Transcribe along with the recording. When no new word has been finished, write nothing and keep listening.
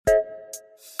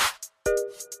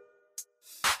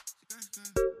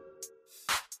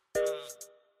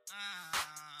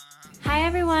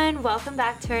everyone, welcome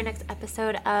back to our next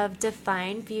episode of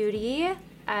Define Beauty.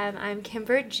 I'm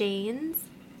Kimber Janes.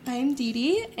 I'm Dee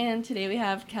Dee, and today we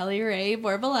have Kelly Rae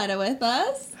Borboleta with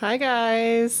us. Hi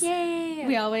guys. Yay!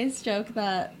 We always joke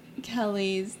that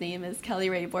Kelly's name is Kelly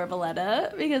Rae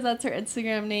Borboleta because that's her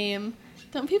Instagram name.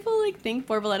 Don't people think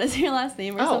Borboleta is your last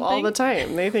name or something? All the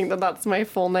time. They think that that's my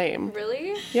full name.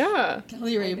 Really? Yeah.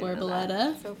 Kelly Rae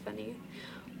Borboleta. So funny.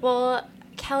 Well,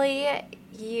 Kelly,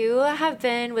 you have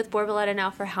been with Borboleta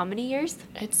now for how many years?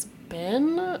 It's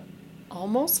been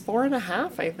almost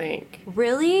 4.5, I think.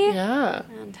 Really? Yeah.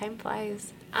 Man, time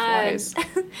flies. Flies.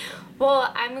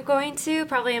 Well, I'm going to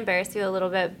probably embarrass you a little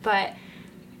bit, but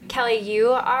Kelly, you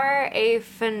are a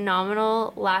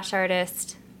phenomenal lash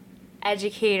artist,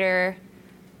 educator,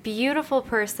 beautiful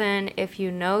person. If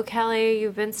you know Kelly,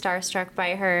 you've been starstruck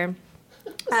by her.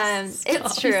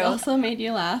 It's true. She's also made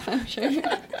you laugh, I'm sure.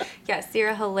 Yes,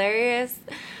 you're hilarious.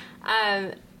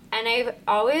 And I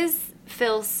always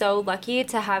feel so lucky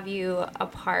to have you a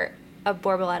part of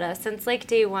Borboleta. Since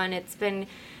day one, it's been,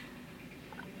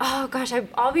 oh gosh,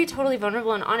 I'll be totally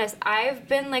vulnerable and honest. I've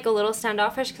been a little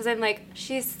standoffish because I'm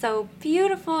she's so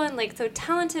beautiful and so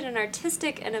talented and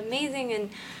artistic and amazing, and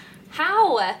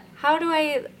how do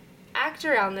I act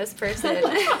around this person?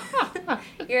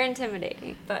 You're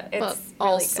intimidating, but it's But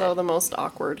really also good. the most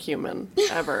awkward human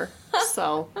ever.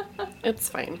 So it's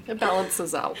fine. It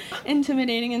balances out.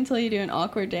 Intimidating until you do an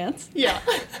awkward dance. Yeah.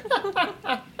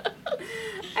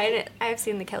 I've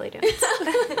seen the Kelly dance.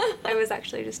 I was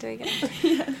actually just doing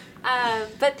it.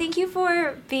 But thank you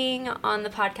for being on the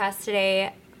podcast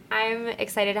today. I'm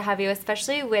excited to have you,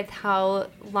 especially with how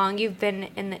long you've been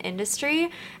in the industry.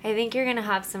 I think you're going to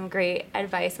have some great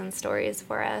advice and stories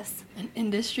for us. An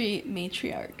industry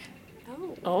matriarch.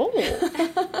 Oh.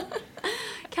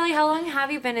 Kelly, how long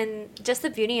have you been in just the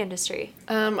beauty industry?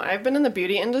 I've been in the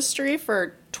beauty industry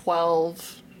for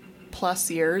 12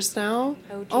 plus years now.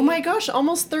 Oh, My gosh,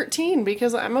 almost 13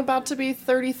 because I'm about to be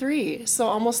 33. So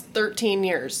almost 13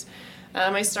 years.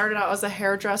 I started out as a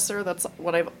hairdresser. That's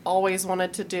what I've always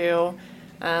wanted to do.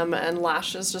 And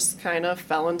lashes just kind of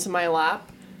fell into my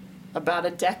lap about a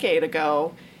decade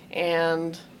ago.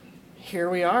 And here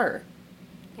we are.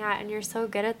 Yeah, and you're so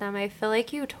good at them. I feel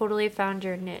like you totally found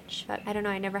your niche. But I don't know,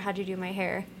 I never had you do my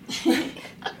hair.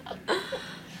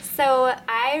 So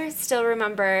I still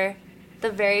remember the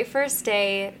very first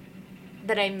day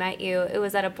that I met you. It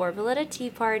was at a Borboleta tea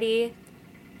party.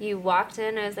 You walked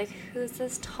in, I was like, who's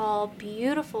this tall,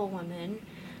 beautiful woman?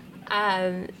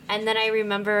 And then I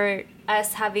remember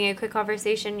us having a quick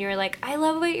conversation. You were like, I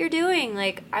love what you're doing.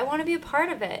 I want to be a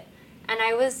part of it. And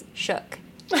I was shook.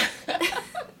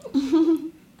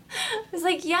 I was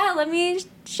like, yeah, let me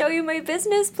show you my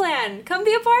business plan. Come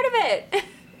be a part of it.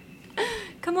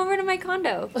 Come over to my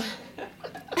condo.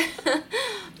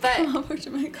 But Come over to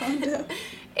my condo.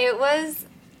 it was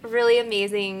really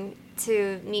amazing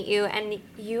to meet you, and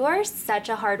you are such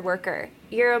a hard worker.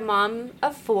 You're a mom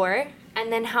of 4,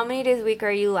 and then how many days a week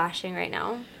are you lashing right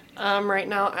now? Right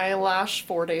now I lash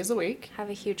 4 days a week.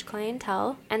 Have a huge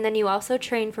clientele, and then you also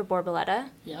train for Borboleta.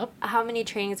 Yep. How many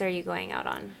trainings are you going out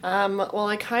on? Well,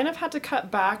 I kind of had to cut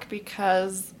back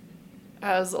because,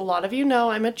 as a lot of you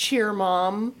know, I'm a cheer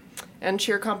mom, and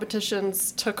cheer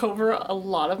competitions took over a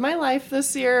lot of my life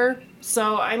this year.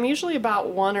 So I'm usually about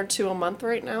 1 or 2 a month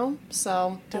right now.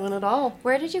 So doing it all.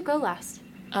 Where did you go last?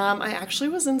 I actually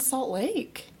was in Salt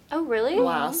Lake Oh, really?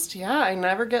 last. Yeah, I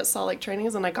never get Salt Lake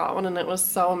trainings, and I got one, and it was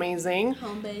so amazing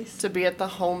Home base. to be at the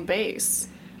home base.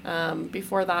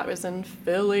 Before that was in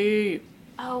Philly.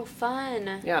 Oh,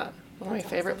 fun. Yeah, one of my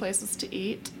favorite places to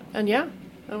eat. And yeah,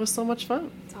 it was so much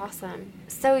fun. That's awesome.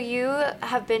 So you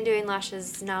have been doing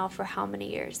lashes now for how many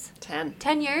years? 10.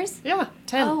 10 years? Yeah,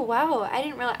 10. Oh, wow. I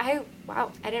didn't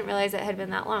realize it had been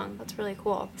that long. That's really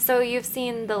cool. So you've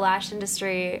seen the lash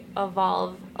industry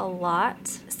evolve a lot.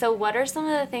 So what are some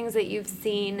of the things that you've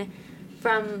seen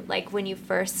from when you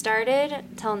first started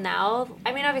till now?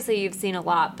 I mean, obviously you've seen a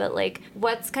lot, but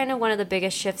what's kind of one of the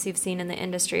biggest shifts you've seen in the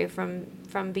industry from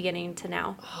beginning to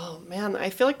now? Oh man, I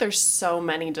feel like there's so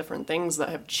many different things that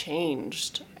have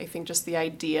changed. I think just the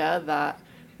idea that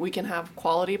we can have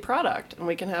quality product and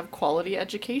we can have quality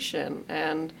education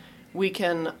and we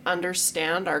can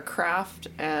understand our craft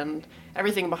and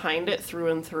everything behind it through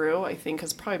and through, I think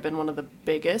has probably been one of the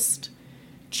biggest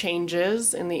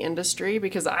changes in the industry,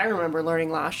 because I remember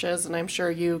learning lashes, and I'm sure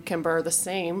you, Kimber, are the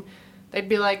same. They'd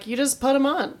be like, you just put them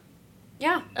on.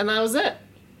 Yeah. And that was it.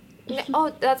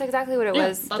 Oh, that's exactly what it Yeah,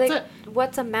 was. that's it.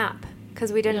 What's a map?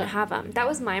 Because we didn't Yeah. have them. That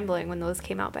was mind-blowing when those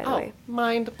came out, by the way.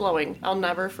 Mind blowing. I'll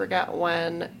never forget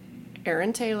when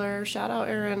Erin Taylor, shout out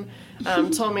Erin,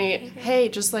 told me, hey,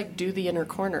 just like do the inner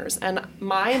corners. And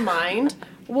my mind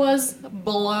was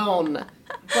blown.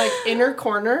 Like, inner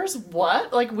corners?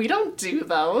 What? Like, we don't do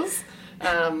those.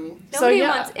 Nobody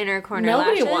wants inner corner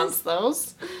Nobody lashes. wants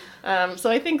those. So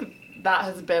I think that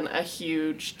has been a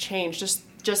huge change.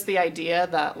 Just the idea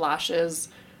that lashes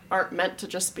aren't meant to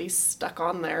just be stuck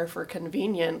on there for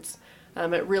convenience.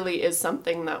 It really is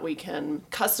something that we can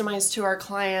customize to our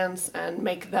clients and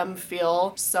make them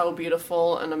feel so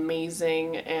beautiful and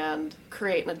amazing and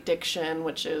create an addiction,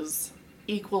 which is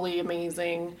equally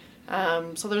amazing.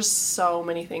 So there's so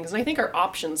many things. And I think our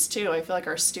options too, I feel like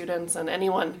our students and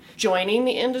anyone joining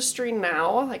the industry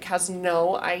now like has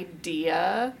no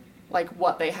idea like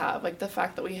what they have. Like the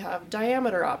fact that we have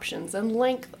diameter options and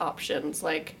length options.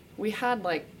 Like we had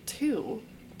like 2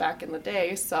 back in the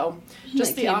day, so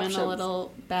just that the came options. in a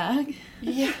little bag.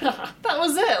 Yeah, that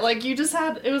was it. Like you just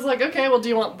had, it was like, okay, well, do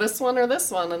you want this one or this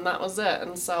one? And that was it.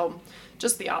 And so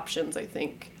just the options, I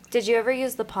think. Did you ever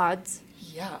use the pods?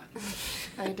 Yeah,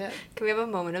 I did. Can we have a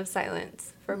moment of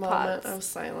silence for Moment pods? of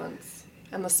silence.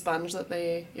 And the sponge that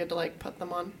you had to like put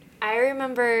them on. I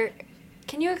remember,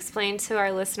 can you explain to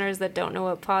our listeners that don't know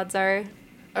what pods are?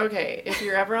 Okay, if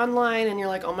you're ever online and you're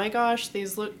like, oh my gosh,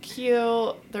 these look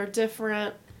cute, they're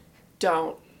different,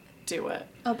 don't do it.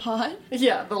 A pod?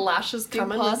 Yeah, the lashes Do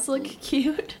come in pods look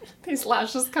cute? these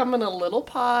lashes come in a little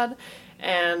pod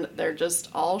and they're just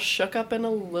all shook up in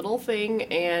a little thing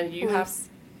and you have Loose.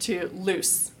 to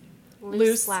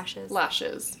Loose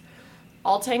lashes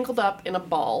all tangled up in a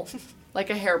ball like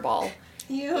a hairball.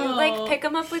 Ew. You like pick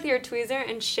them up with your tweezer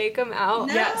and shake them out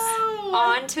No. Yes.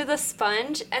 onto the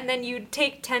sponge, and then you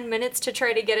take 10 minutes to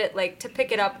try to get it, like, to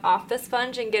pick it up off the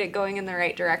sponge and get it going in the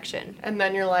right direction. And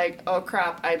then you're like, oh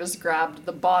crap, I just grabbed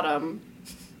the bottom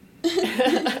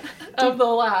of the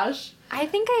lash. I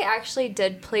think I actually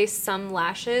did place some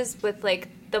lashes with, like,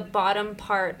 the bottom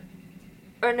part,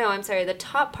 or no, I'm sorry, the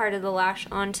top part of the lash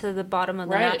onto the bottom of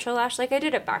the Right. natural lash. Like, I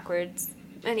did it backwards.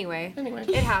 Anyway,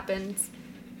 it happens.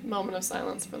 Moment of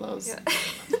silence for those. Yeah.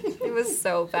 It was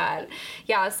so bad.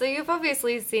 Yeah, so you've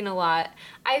obviously seen a lot.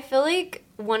 I feel like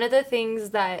one of the things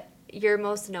that you're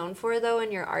most known for, though,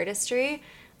 in your artistry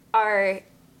are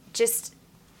just,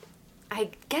 I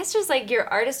guess, just like your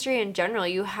artistry in general.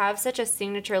 You have such a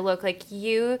signature look. Like,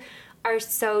 you are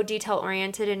so detail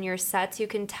oriented in your sets. You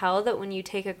can tell that when you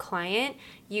take a client,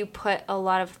 you put a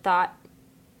lot of thought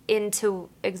into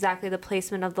exactly the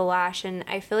placement of the lash, and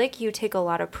I feel like you take a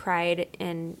lot of pride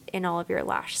in all of your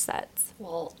lash sets.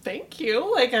 Well, thank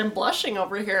you. Like, I'm blushing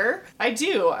over here. I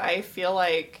do. I feel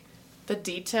like the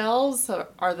details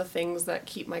are the things that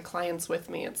keep my clients with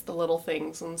me. It's the little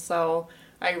things. And so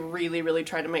I really, really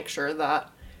try to make sure that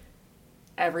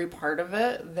every part of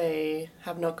it, they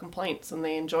have no complaints and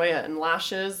they enjoy it. And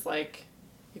lashes, like,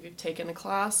 if you've taken a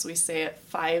class, we say it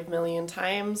 5 million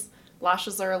times.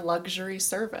 Lashes are a luxury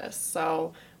service,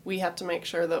 so we have to make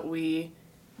sure that we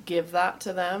give that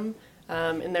to them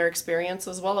in their experience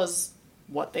as well as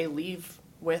what they leave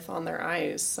with on their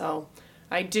eyes. So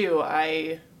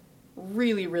I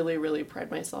really, really, really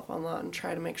pride myself on that and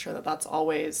try to make sure that that's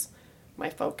always my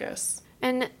focus.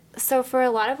 And so for a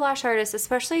lot of lash artists,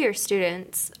 especially your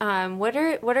students, what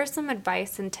are some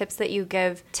advice and tips that you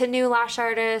give to new lash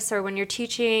artists, or when you're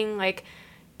teaching, like,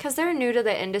 because they're new to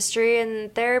the industry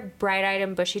and they're bright-eyed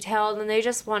and bushy-tailed and they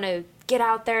just want to get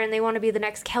out there and they want to be the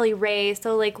next Kelly Ray.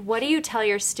 So, like, what do you tell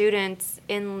your students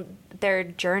in their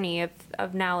journey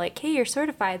of now, like, hey, you're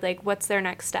certified, like, what's their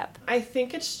next step? I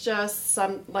think it's just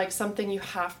something you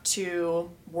have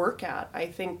to work at. I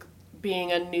think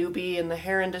being a newbie in the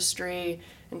hair industry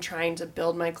and trying to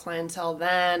build my clientele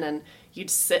then, and you'd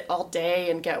sit all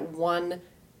day and get one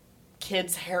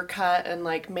kid's haircut and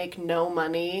like make no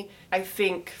money. I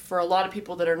think for a lot of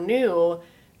people that are new,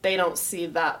 they don't see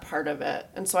that part of it.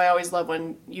 And so I always love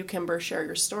when you, Kimber, share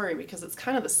your story, because it's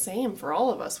kind of the same for all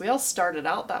of us. We all started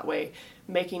out that way,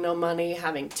 making no money,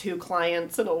 having 2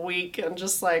 clients in a week, and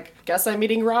just like, guess I'm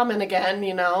eating ramen again,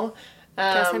 you know?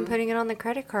 Guess I'm putting it on the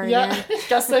credit card. Yeah, again.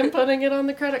 guess I'm putting it on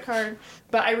the credit card.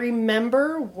 But I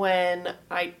remember when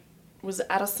I was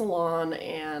at a salon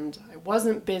and I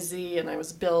wasn't busy and I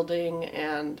was building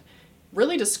and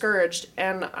really discouraged,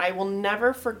 and I will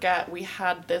never forget, we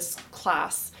had this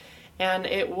class and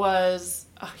it was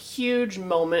a huge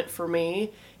moment for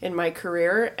me in my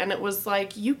career, and it was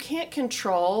like, you can't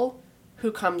control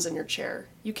who comes in your chair.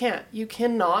 You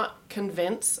cannot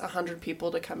convince 100 people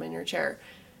to come in your chair.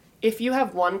 If you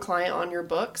have one client on your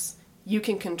books, you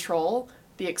can control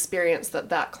the experience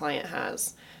that client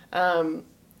has. And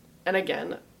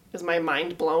again, is my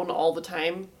mind blown all the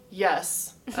time?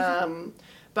 Yes.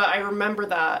 But I remember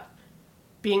that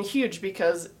being huge,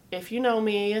 because if you know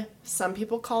me, some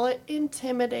people call it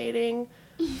intimidating.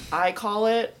 I call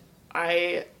it,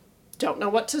 I don't know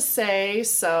what to say,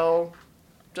 so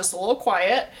just a little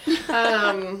quiet.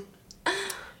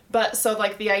 But so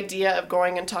like the idea of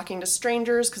going and talking to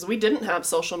strangers, because we didn't have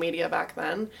social media back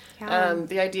then. Yeah.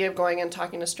 The idea of going and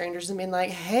talking to strangers and being like,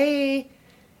 hey,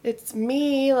 it's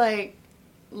me, like,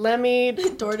 let me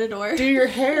Door to door. do your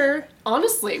hair.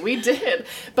 Honestly, we did.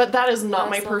 But that is not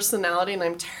my Awesome. personality, and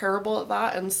I'm terrible at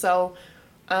that. And so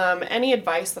any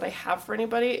advice that I have for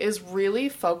anybody is really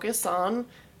focus on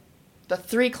the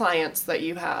 3 clients that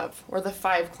you have or the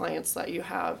 5 clients that you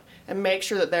have, and make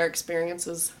sure that their experience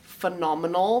is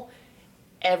phenomenal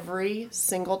every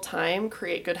single time.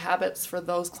 Create good habits for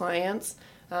those clients.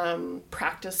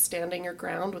 Practice standing your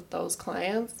ground with those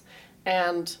clients,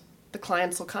 and the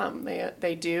clients will come.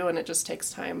 They do, and it just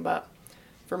takes time. But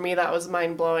for me, that was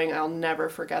mind-blowing. I'll never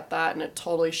forget that, and it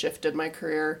totally shifted my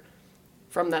career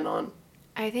from then on.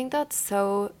 I think that's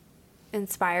so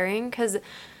inspiring, because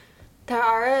there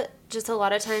are just a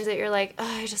lot of times that you're like, oh,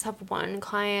 I just have one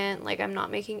client, like I'm not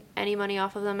making any money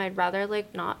off of them, I'd rather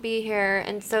like not be here.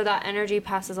 And so that energy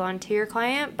passes on to your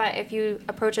client. But if you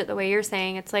approach it the way you're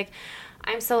saying, it's like,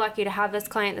 I'm so lucky to have this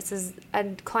client. This is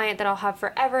a client that I'll have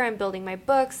forever. I'm building my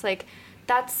books. Like,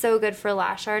 that's so good for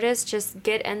lash artists. Just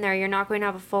get in there. You're not going to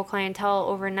have a full clientele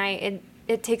overnight.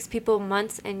 It takes people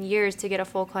months and years to get a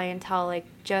full clientele. Like,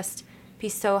 just be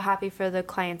so happy for the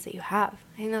clients that you have.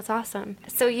 I think that's awesome.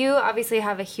 So you obviously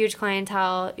have a huge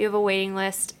clientele. You have a waiting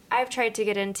list. I've tried to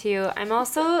get into. I'm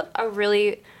also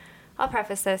I'll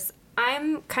preface this,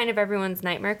 I'm kind of everyone's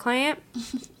nightmare client.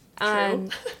 I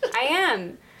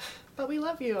am. But we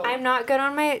love you. I'm not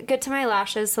good to my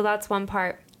lashes, so that's one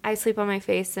part. I sleep on my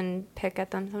face and pick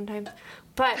at them sometimes.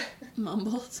 But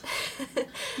Mumbles.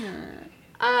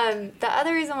 the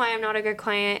other reason why I'm not a good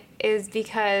client is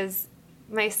because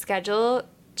my schedule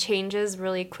changes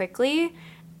really quickly.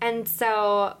 And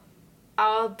so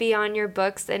I'll be on your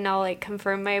books and I'll like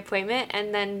confirm my appointment,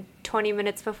 and then 20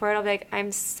 minutes before it I'll be like,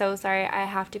 I'm so sorry, I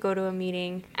have to go to a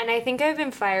meeting. And I think I've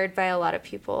been fired by a lot of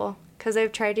people because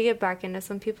I've tried to get back into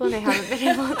some people and I haven't been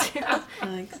able to.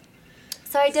 Thanks.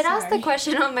 So I did ask the Sorry.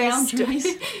 question on my Boundaries.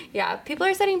 Yeah, people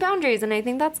are setting boundaries, and I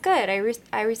think that's good.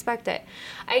 I respect it.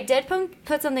 I did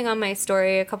put something on my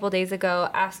story a couple days ago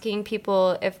asking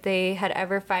people if they had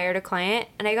ever fired a client,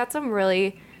 and I got some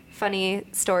really funny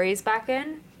stories back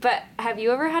in. But have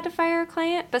you ever had to fire a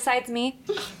client besides me?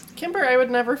 Kimber, I would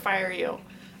never fire you.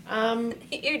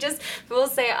 You just will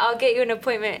say, I'll get you an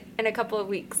appointment in a couple of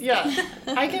weeks. Yeah,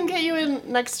 I can get you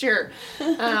in next year.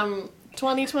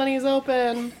 2020 is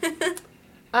open.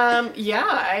 Yeah,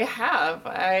 I have.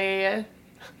 I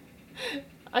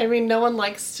mean, no one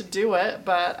likes to do it,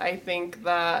 but I think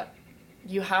that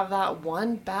you have that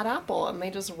one bad apple and they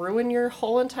just ruin your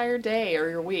whole entire day or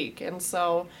your week. And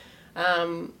so,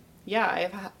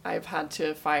 yeah, I've had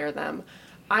to fire them.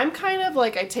 I'm kind of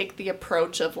like, I take the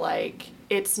approach of like,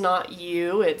 it's not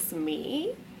you, it's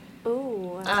me.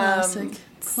 Ooh.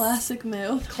 Classic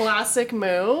move. Classic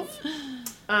move.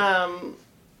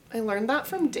 I learned that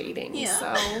from dating.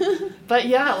 Yeah. So, but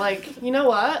yeah, like, you know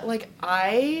what? Like,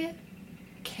 I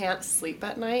can't sleep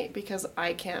at night because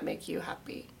I can't make you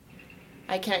happy.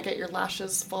 I can't get your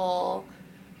lashes full.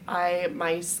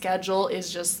 My schedule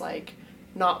is just like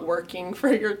not working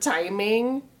for your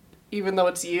timing, even though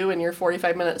it's you and you're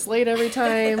 45 minutes late every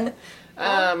time.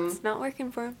 It's not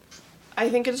working for him. I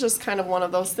think it's just kind of one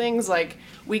of those things, like,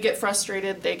 we get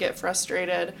frustrated, they get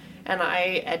frustrated, and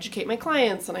I educate my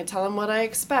clients, and I tell them what I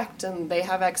expect, and they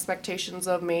have expectations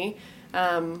of me,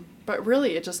 but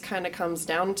really it just kind of comes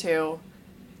down to,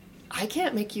 I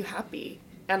can't make you happy,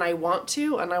 and I want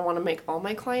to make all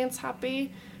my clients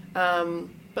happy,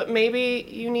 but maybe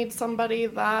you need somebody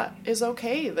that is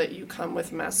okay that you come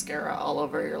with mascara all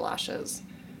over your lashes.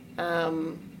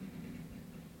 I'm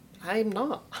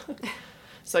not.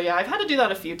 So yeah, I've had to do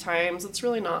that a few times. It's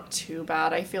really not too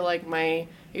bad. I feel like I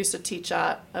used to teach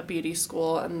at a beauty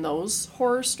school, and those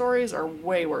horror stories are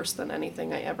way worse than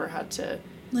anything I ever had to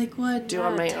Like what? do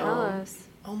on my tell own. us.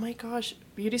 Oh my gosh,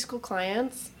 beauty school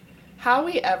clients. How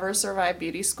we ever survive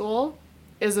beauty school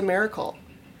is a miracle,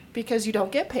 because you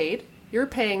don't get paid. You're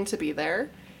paying to be there.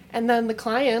 And then the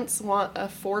clients want a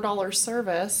 $4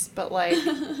 service, but like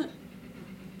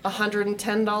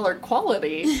 $110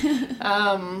 quality.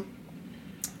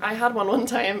 I had one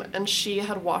time, and she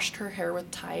had washed her hair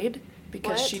with Tide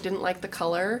because What? she didn't like the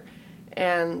color.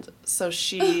 And so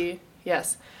she,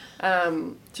 yes.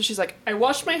 So she's like, I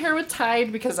washed my hair with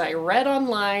Tide because I read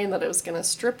online that it was going to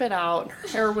strip it out. And her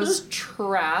hair was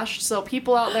trash. So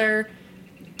people out there,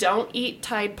 don't eat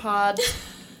Tide Pods.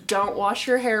 don't wash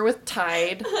your hair with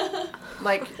Tide.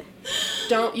 Like,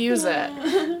 don't use it.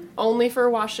 Only for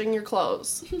washing your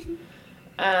clothes.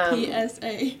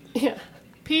 PSA. Yeah.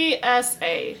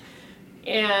 PSA.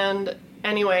 And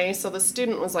anyway, so the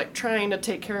student was like trying to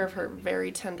take care of her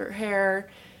very tender hair,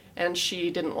 and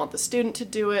she didn't want the student to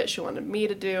do it. She wanted me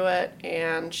to do it.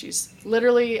 And she's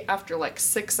literally, after like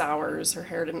 6 hours, her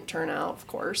hair didn't turn out, of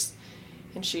course.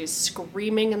 And she's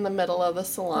screaming in the middle of the Oh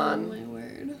salon. my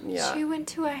word. Yeah. She went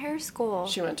to a hair school.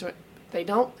 She went to it. They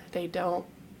don't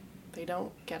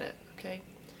get it, okay?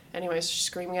 Anyways, she's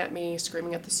screaming at me,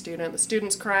 screaming at the student. The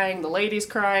student's crying, the lady's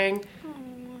crying.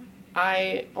 Aww.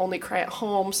 I only cry at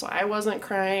home, so I wasn't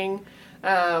crying.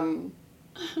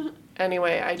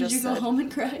 Anyway, I just Did you go said, home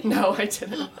and cry? no, I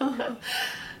didn't.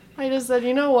 I just said,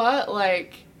 you know what?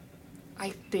 Like, I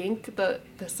think that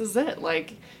this is it.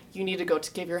 Like, you need to go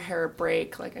to give your hair a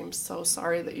break. Like, I'm so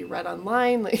sorry that you read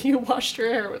online that you washed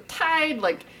your hair with Tide.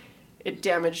 Like, it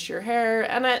damaged your hair.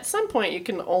 And at some point, you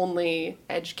can only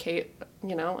educate,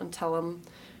 and tell them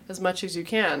as much as you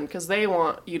can, because they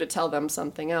want you to tell them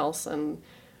something else. And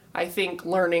I think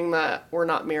learning that we're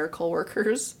not miracle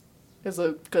workers is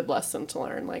a good lesson to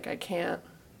learn. Like, I can't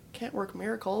work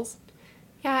miracles.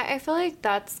 Yeah, I feel like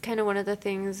that's kind of one of the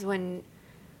things when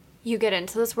you get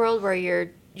into this world where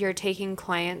you're taking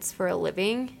clients for a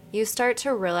living, you start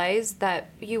to realize that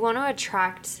you want to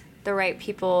attract the right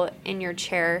people in your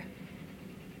chair,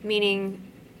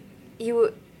 meaning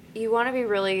you want to be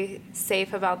really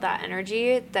safe about that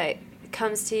energy that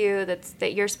comes to you,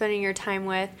 that you're spending your time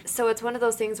with. So it's one of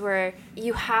those things where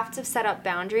you have to set up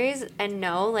boundaries and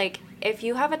know, like, if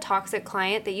you have a toxic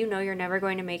client that you know you're never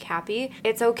going to make happy,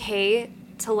 it's okay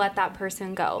to let that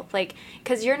person go. Like,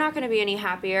 because you're not going to be any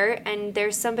happier, and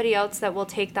there's somebody else that will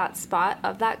take that spot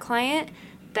of that client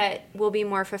that will be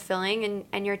more fulfilling,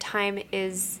 and your time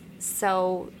is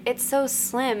so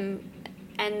slim,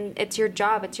 and it's your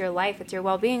job, it's your life, it's your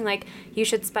well-being. Like, you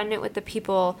should spend it with the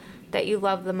people that you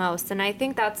love the most. And I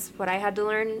think that's what I had to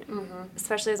learn,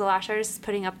 especially as a lash artist, is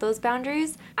putting up those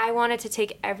boundaries. I wanted to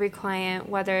take every client,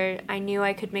 whether I knew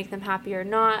I could make them happy or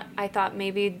not. I thought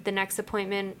maybe the next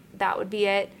appointment, that would be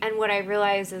it. And what I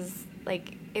realized is,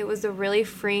 like, it was a really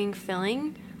freeing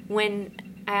feeling when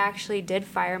I actually did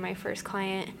fire my first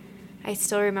client. I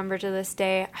still remember to this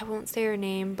day, I won't say her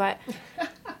name, but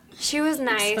she was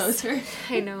nice. Expose her.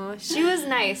 I know. She was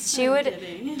nice. She would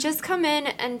kidding. just come in,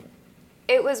 and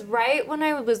it was right when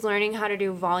I was learning how to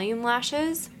do volume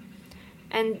lashes.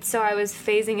 And so I was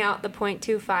phasing out the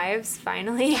 0.25s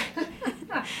finally.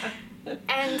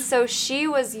 And so she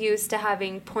was used to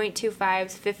having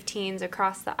 0.25s, 15s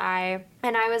across the eye.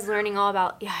 And I was learning all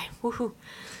about,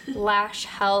 lash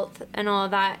health and all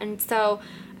of that. And so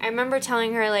I remember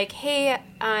telling her, like, hey,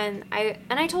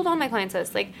 I told all my clients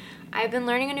this, like, I've been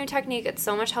learning a new technique. It's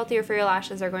so much healthier for your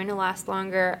lashes. They're going to last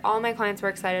longer. All my clients were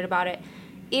excited about it.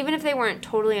 Even if they weren't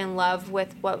totally in love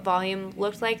with what volume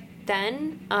looked like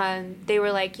then, they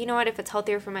were like, you know what, if it's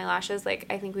healthier for my lashes, like,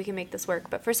 I think we can make this work.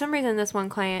 But for some reason, this one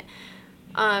client,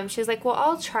 she was like, well,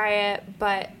 I'll try it,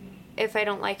 but if I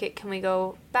don't like it, can we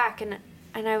go back? And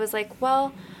I was like,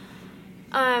 well,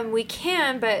 we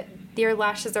can, but your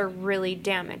lashes are really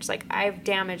damaged. Like, I've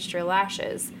damaged your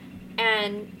lashes.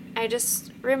 And I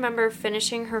just remember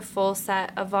finishing her full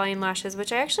set of volume lashes,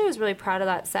 which I actually was really proud of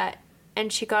that set.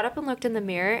 And she got up and looked in the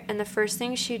mirror, and the first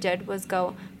thing she did was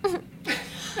go, and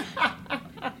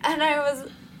I was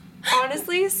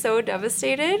honestly so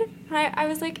devastated. I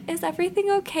was like, is everything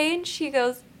okay? And she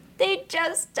goes, they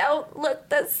just don't look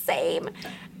the same.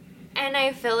 And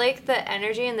I feel like the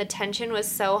energy and the tension was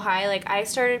so high. Like, I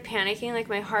started panicking, like,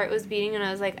 my heart was beating, and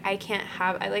I was like, I think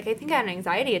I had an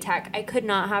anxiety attack. I could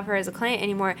not have her as a client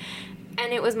anymore.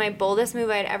 And it was my boldest move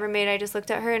I'd ever made. I just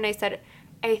looked at her and I said,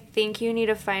 I think you need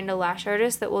to find a lash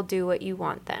artist that will do what you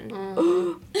want then.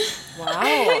 Wow.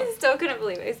 I still couldn't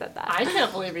believe I said that. I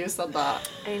can't believe you said that.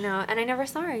 I know. And I never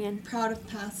saw her again. Proud of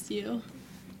past you.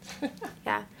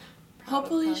 Yeah.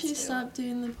 Hopefully past she you. stopped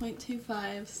doing the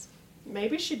 0.25s.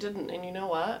 Maybe she didn't, and you know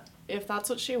what? If that's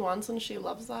what she wants and she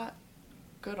loves that,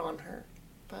 good on her.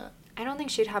 But, I don't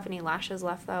think she'd have any lashes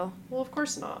left, though. well, of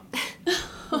course not.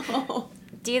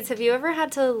 Deeds, have you ever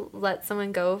had to let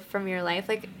someone go from your life?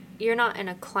 Like, you're not in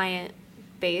a client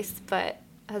base, but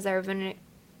has there been,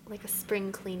 like, a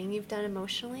spring cleaning you've done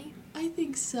emotionally? I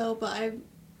think so, but I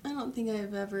don't think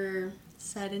I've ever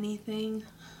said anything.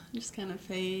 I just kind of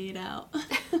fade out.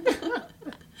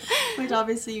 Which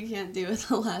obviously you can't do with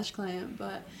a lash client,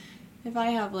 but if I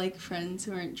have, like, friends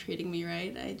who aren't treating me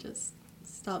right, I just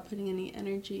stop putting any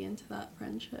energy into that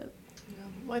friendship. Yeah.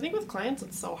 Well, I think with clients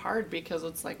it's so hard because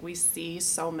it's like we see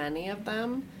so many of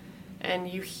them, and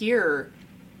you hear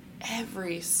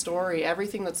every story,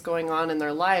 everything that's going on in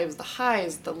their lives, the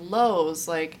highs, the lows,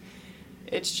 like,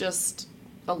 it's just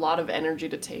a lot of energy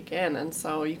to take in. And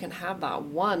so you can have that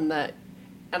one that,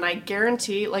 and I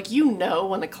guarantee, like, you know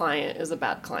when a client is a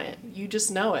bad client. You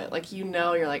just know it. Like, you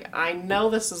know, you're like, I know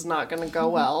this is not going to go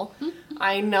well.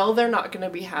 I know they're not going to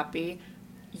be happy.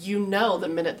 You know the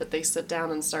minute that they sit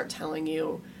down and start telling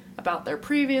you about their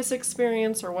previous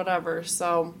experience or whatever.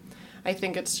 So I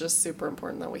think it's just super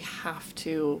important that we have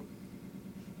to,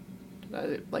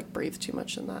 like, breathe too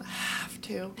much in that. Have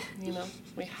to, you know,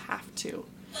 we have to.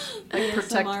 Like,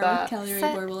 protect that Kelly Ray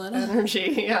Borboleta.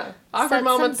 energy. Yeah. Awkward Set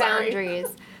moments, some sorry. boundaries.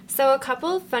 So a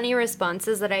couple of funny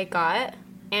responses that I got.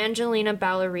 Angelina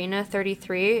Ballerina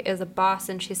 33 is a boss,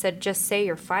 and she said, "Just say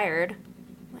you're fired."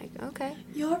 I'm like, okay.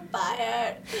 You're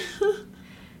fired.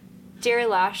 Dear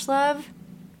Lash Love,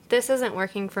 this isn't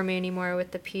working for me anymore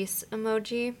with the peace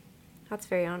emoji. That's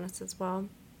very honest as well.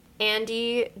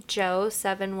 Andy Joe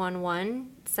 711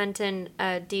 sent in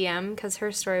a DM because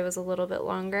her story was a little bit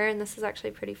longer, and this is actually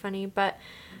pretty funny. But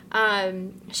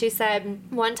she said,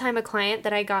 one time a client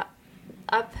that I got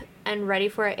up and ready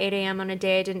for at 8 a.m. on a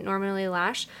day I didn't normally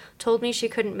lash told me she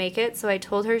couldn't make it, so I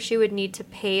told her she would need to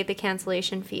pay the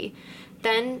cancellation fee.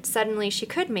 Then suddenly she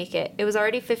could make it. It was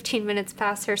already 15 minutes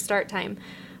past her start time,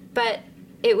 but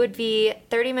it would be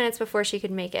 30 minutes before she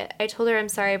could make it. I told her, "I'm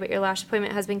sorry, but your lash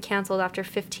appointment has been canceled after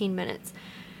 15 minutes.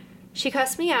 She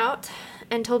cussed me out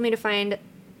and told me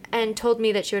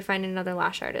that she would find another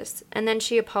lash artist. And then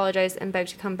she apologized and begged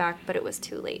to come back, but it was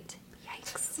too late.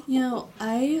 Yikes. You know,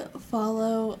 I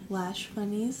follow Lash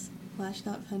Funnies,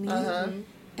 Lash.funnies,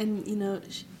 and, you know,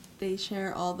 they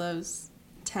share all those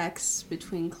texts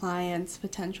between clients,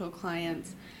 potential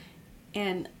clients,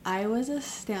 and I was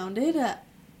astounded at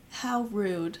how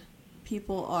rude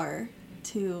people are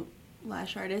to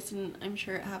lash artists, and I'm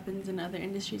sure it happens in other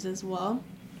industries as well.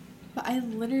 But I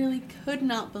literally could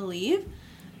not believe,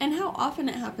 and how often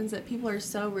it happens that people are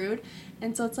so rude.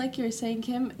 And so it's like you're saying,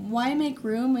 Kim, why make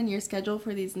room in your schedule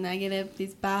for these negative,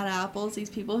 these bad apples, these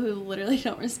people who literally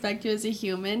don't respect you as a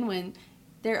human, when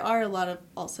there are a lot of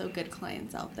also good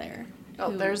clients out there.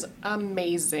 Oh, there's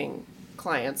amazing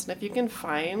clients. And if you can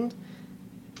find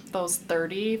those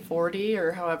 30, 40,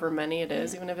 or however many it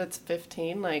is, even if it's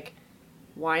 15, like,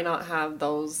 why not have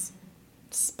those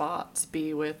spots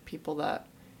be with people that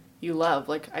you love?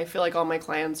 Like, I feel like all my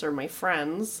clients are my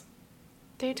friends.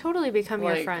 They totally become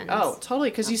your Like, friends. oh,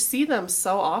 totally, because you see them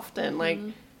so often. Like,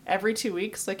 every 2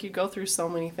 weeks, like, you go through so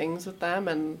many things with them,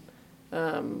 and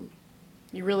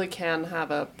you really can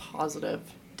have a positive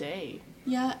day.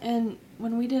 Yeah, and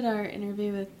when we did our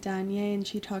interview with Danye, and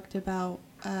she talked about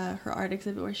her art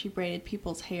exhibit where she braided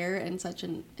people's hair, and it's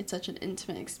such an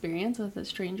intimate experience with a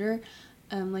stranger.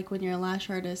 Like, when you're a lash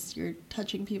artist, you're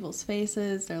touching people's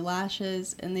faces, their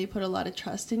lashes, and they put a lot of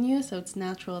trust in you, so it's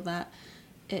natural that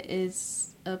it is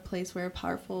a place where a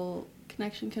powerful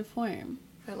connection can form.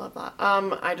 I love that.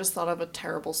 I just thought of a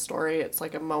terrible story. It's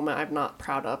like a moment I'm not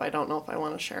proud of. I don't know if I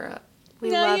want to share it. We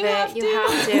No, love you it. have You to.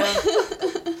 have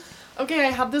to. Okay,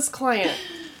 I had this client.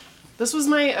 This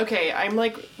was I'm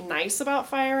like nice about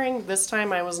firing. This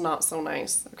time I was not so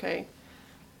nice, okay?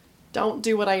 Don't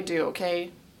do what I do,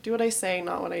 okay? Do what I say,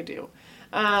 not what I do.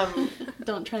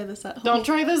 Don't try this at home. Don't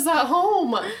try this at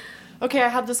home. Okay, I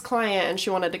had this client and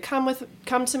she wanted to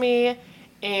come to me,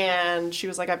 and she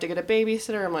was like, I have to get a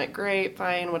babysitter. I'm like, great,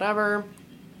 fine, whatever.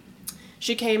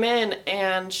 She came in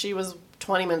and she was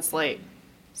 20 minutes late.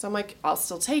 So I'm like, I'll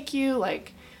still take you.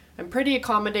 Like, I'm pretty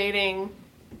accommodating.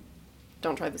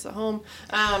 Don't try this at home.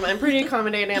 I'm pretty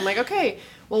accommodating. I'm like, okay.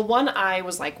 Well, one eye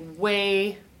was like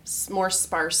way more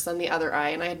sparse than the other eye,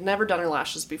 and I had never done her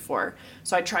lashes before.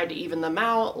 So I tried to even them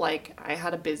out. Like, I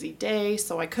had a busy day,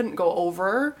 so I couldn't go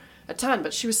over a ton,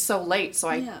 but she was so late. So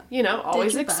I,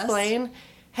 always your best. explain,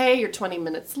 hey, you're 20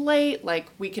 minutes late. Like,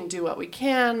 we can do what we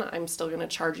can. I'm still going to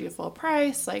charge you full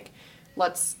price. Like,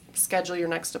 let's schedule your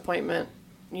next appointment,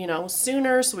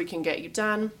 sooner so we can get you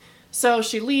done. So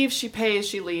she leaves, she pays,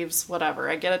 she leaves, whatever.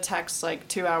 I get a text like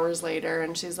 2 hours later,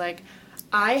 and she's like,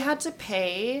 I had to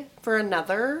pay for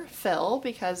another fill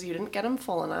because you didn't get them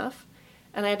full enough.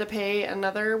 And I had to pay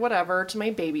another whatever to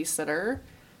my babysitter.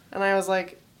 And I was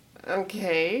like,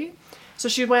 okay. So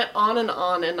she went on and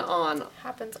on and on.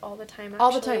 Happens all the time, actually.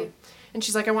 All the time. And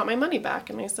she's like, I want my money back.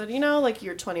 And I said, like,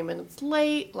 you're 20 minutes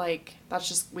late. Like, that's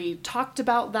just, we talked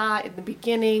about that in the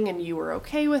beginning and you were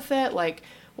okay with it. Like,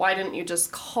 why didn't you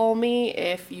just call me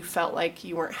if you felt like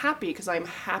you weren't happy? Because I'm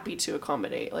happy to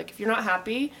accommodate. Like, if you're not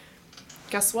happy,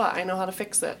 guess what? I know how to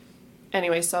fix it.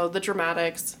 Anyway, so the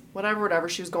dramatics, whatever,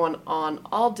 she was going on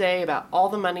all day about all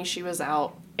the money she was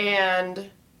out.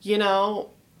 And,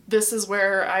 this is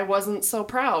where I wasn't so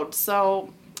proud.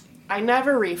 So I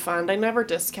never refund, I never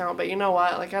discount, but you know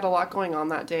what? Like, I had a lot going on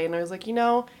that day, and I was like,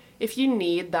 if you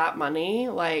need that money,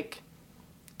 like,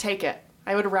 take it.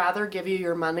 I would rather give you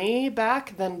your money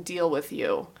back than deal with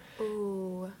you.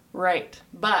 Ooh. Right.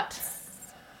 But.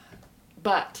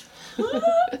 There's more.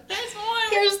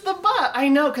 Here's the but. I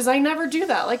know, because I never do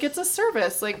that. Like, it's a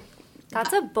service. Like,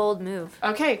 That's a bold move.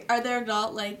 okay. Are there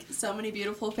not, like, so many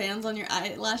beautiful fans on your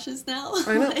eyelashes now?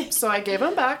 I know. Like, So I gave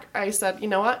them back. I said, you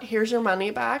know what? Here's your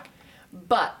money back.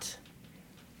 But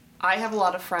I have a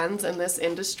lot of friends in this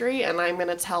industry, and I'm going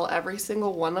to tell every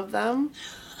single one of them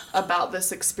about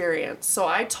this experience. So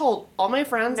I told all my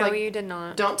friends, No, like, you did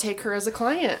not. don't take her as a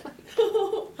client.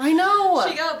 I know.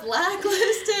 she got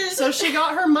blacklisted. So she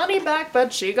got her money back,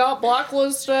 but she got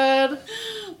blacklisted.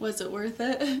 Was it worth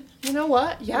it? You know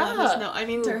what? Let us know. Yeah. I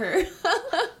mean, to her.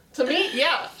 To me,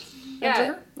 yeah. And to Yeah.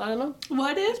 her, I don't know.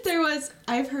 What if there was,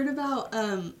 I've heard about,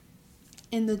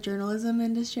 in the journalism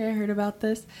industry, I heard about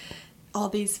this. All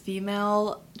these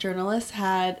female journalists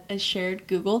had a shared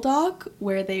Google Doc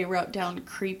where they wrote down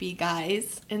creepy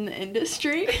guys in the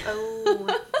industry.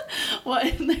 Oh. What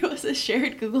if there was a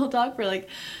shared Google Doc for, like,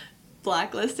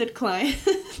 blacklisted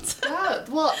clients? Yeah,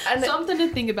 well, and Something to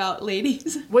think about,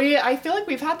 ladies. I feel like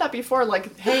we've had that before.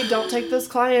 Like, hey, don't take this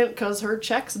client because her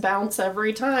checks bounce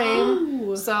every time.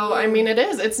 Oh. So, I mean,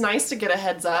 it's nice to get a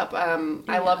heads up.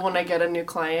 I love when I get a new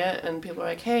client and people are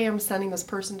like, hey, I'm sending this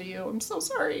person to you. I'm so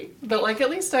sorry. But, like, at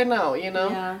least I know, you know?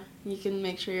 Yeah, you can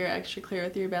make sure you're extra clear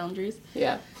with your boundaries.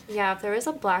 Yeah. Yeah, if there was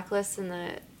a blacklist in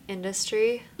the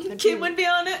industry, I'd Kim be, would be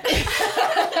on it.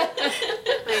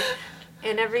 like,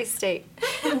 in every state.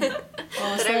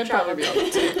 Honestly, I've I'd probably be on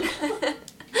it too.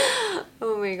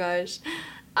 Oh my gosh.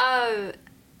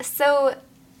 So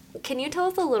can you tell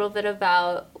us a little bit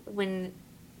about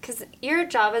because your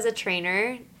job as a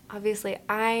trainer, obviously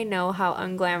I know how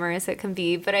unglamorous it can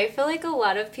be, but I feel like a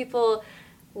lot of people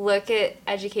look at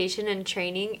education and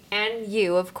training, and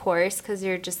you, of course, because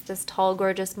you're just this tall,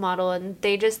 gorgeous model, and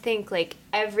they just think like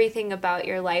everything about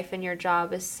your life and your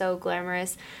job is so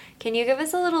glamorous. Can you give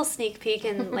us a little sneak peek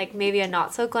and like maybe a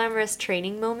not so glamorous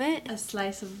training moment? A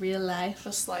slice of real life.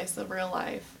 A slice of real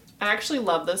life. I actually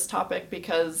love this topic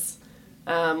because,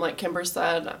 like Kimber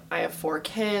said, I have 4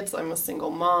 kids, I'm a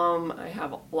single mom, I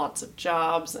have lots of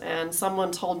jobs, and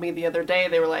someone told me the other day,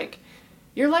 they were like,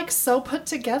 you're like so put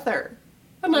together.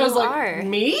 And I was like, are.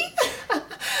 me? I'm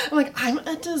like, I'm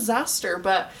a disaster.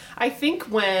 But I think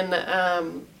when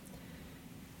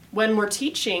we're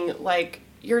teaching, like,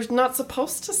 you're not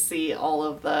supposed to see all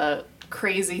of the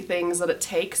crazy things that it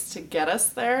takes to get us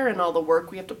there and all the work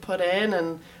we have to put in,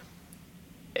 and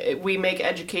we make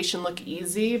education look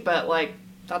easy, but like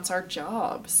that's our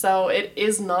job. So it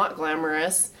is not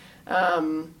glamorous.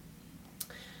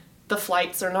 The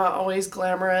flights are not always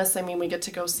glamorous. I mean, we get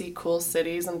to go see cool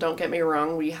cities, and don't get me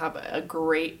wrong, we have a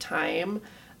great time.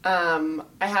 I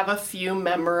have a few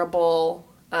memorable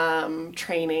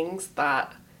trainings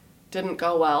that didn't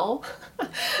go well.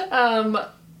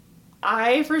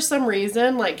 I, for some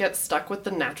reason, like, get stuck with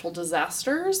the natural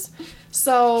disasters.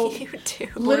 So, You do.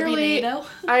 literally, Tornado?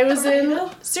 I was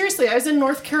Tornado? I was in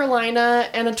North Carolina,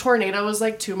 and a tornado was,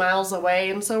 like, 2 miles away,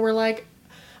 and so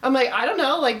I'm like, I don't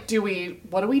know, like,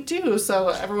 what do we do?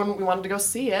 So we wanted to go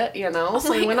see it, you know?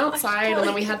 So we went outside, and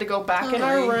then we had to go back in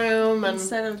our Totally. room, and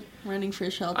Instead of running for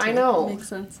shelter. I know. Makes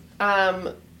sense.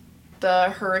 the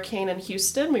hurricane in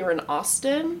Houston, we were in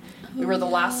Austin. We were the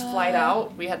last flight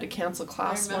out. We had to cancel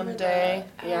class I remember one day.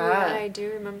 Oh, yeah, I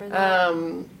do remember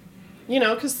that. You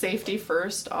know, because safety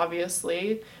first,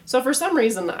 obviously. So for some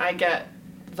reason, I get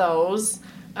those.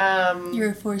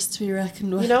 You're a force to be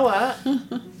reckoned with. You know what?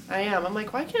 I am. I'm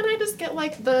like, why can't I just get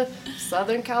like the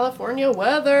Southern California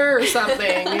weather or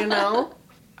something, you know?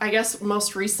 I guess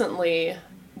most recently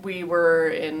we were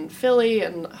in Philly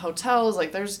and hotels.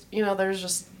 Like there's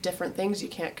just different things you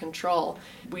can't control.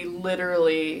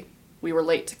 We were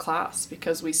late to class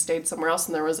because we stayed somewhere else,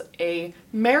 and there was a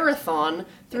marathon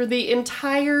through the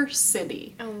entire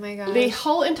city. Oh my gosh. The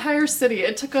whole entire city.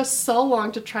 It took us so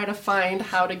long to try to find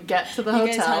how to get to the You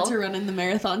hotel. guys had to run in the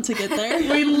marathon to get there.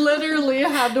 We literally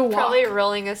had to walk. Probably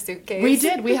rolling a suitcase. We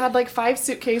did. We had like 5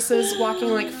 suitcases, walking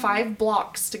like 5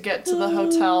 blocks to get to the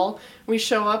hotel. We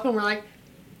show up and we're like,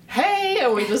 hey,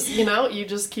 and we just, you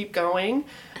just keep going.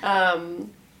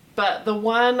 But the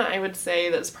one I would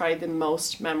say that's probably the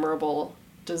most memorable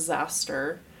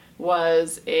disaster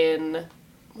was I'm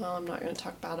not going to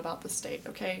talk bad about the state,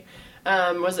 okay?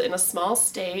 Was in a small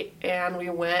state, and we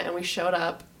went and we showed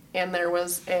up, and there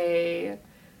was a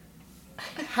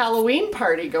Halloween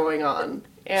party going on.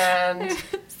 And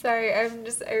Sorry, I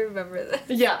remember this.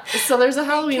 Yeah, so there's a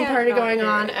Halloween can't party not going hear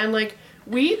on, it. and, like,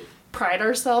 we pride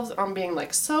ourselves on being,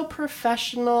 like, so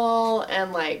professional,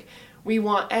 and, like, we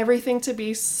want everything to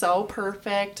be so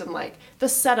perfect, and, like, the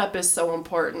setup is so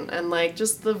important, and, like,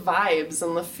 just the vibes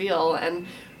and the feel, and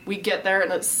we get there,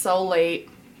 and it's so late,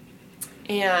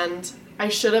 and I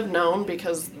should have known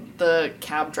because the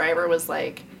cab driver was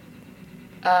like,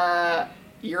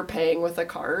 you're paying with a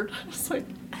card? I was like,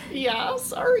 yeah,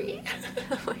 sorry.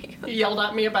 Oh my God. He yelled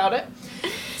at me about it.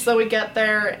 So we get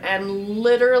there, and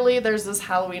literally there's this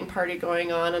Halloween party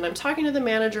going on, and I'm talking to the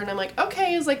manager, and I'm like,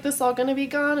 okay, is, like, this all gonna be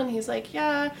gone? And he's like,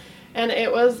 yeah. And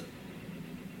it was,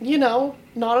 you know,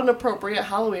 not an appropriate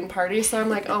Halloween party, so I'm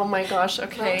like, oh my gosh,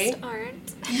 okay. Most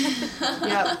aren't.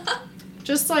 Yeah.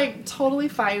 Just, like, totally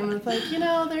fine with, like, you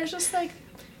know, there's just, like,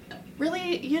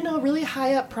 really, you know, really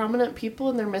high up prominent people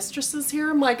and their mistresses here.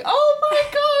 I'm like, oh my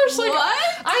gosh, like,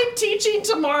 What? I'm teaching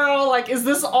tomorrow, like, is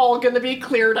this all gonna be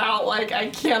cleared out? Like, I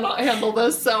cannot handle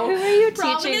this, Who so. are you teaching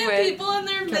Prominent with? people and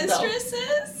their Kendall.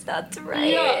 mistresses? That's right.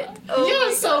 Yeah, Oh yeah,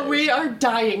 my so gosh. we are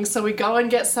dying, so we go and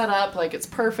get set up, like, it's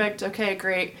perfect, okay,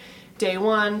 great. Day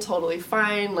one, totally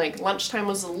fine, like, lunchtime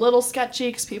was a little sketchy,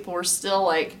 because people were still,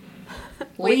 like,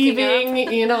 Waking leaving,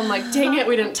 you know, I'm like, dang it,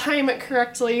 we didn't time it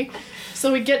correctly.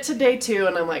 So we get to day two,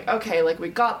 and I'm like, okay, like, we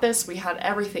got this, we had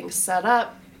everything set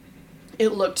up, it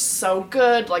looked so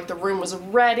good, like, the room was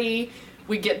ready,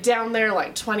 we get down there,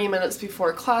 like, 20 minutes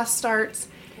before class starts,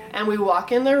 and we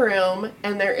walk in the room,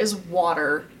 and there is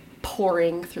water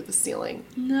pouring through the ceiling.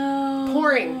 No.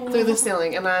 Pouring through the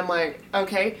ceiling, and I'm like,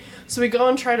 okay. So we go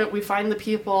and we find the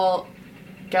people.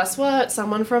 Guess what?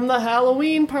 Someone from the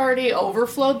Halloween party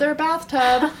overflowed their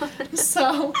bathtub.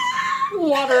 So,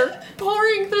 water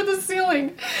pouring through the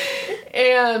ceiling.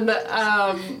 And,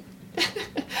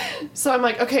 so I'm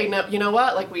like, okay, no, you know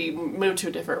what? Like, we moved to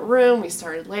a different room. We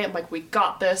started late. I'm like, we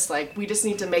got this. Like, we just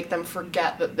need to make them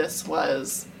forget that this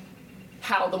was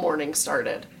how the morning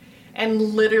started. And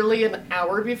literally an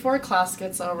hour before class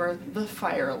gets over, the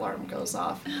fire alarm goes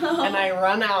off. And I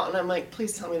run out, and I'm like,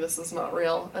 please tell me this is not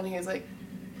real. And he's like,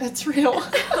 it's real.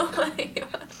 Oh my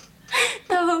God.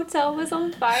 The hotel was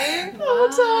on fire? The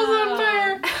hotel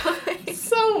was on fire.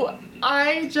 So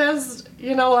I just,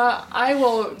 you know what, I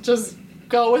will just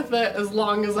go with it as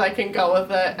long as I can go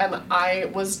with it, and I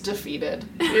was defeated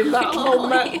in that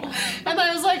moment. And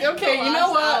I was like, okay, The you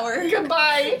know last what? hour.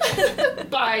 Goodbye.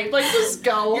 Bye. Like, just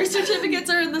go. Your certificates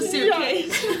are in the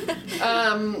suitcase.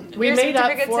 We Your made up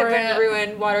certificates for have been it.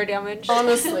 ruined, water damage.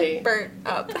 Honestly. Burnt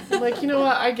up. I'm like, you know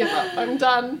what? I give up. I'm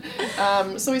done.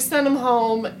 So we sent him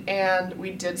home, and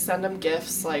we did send him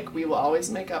gifts. Like, we will always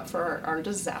make up for our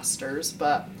disasters,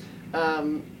 but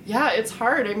yeah, it's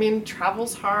hard. I mean,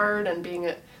 travel's hard, and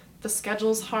the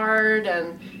schedule's hard,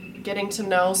 and getting to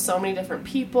know so many different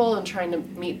people and trying to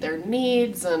meet their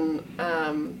needs, and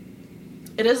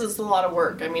it's a lot of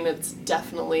work. I mean, it's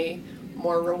definitely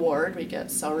more reward. We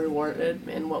get so rewarded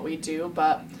in what we do,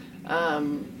 but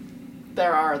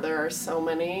there are so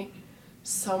many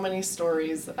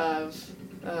stories of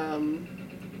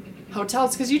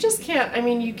hotels, because you just can't. I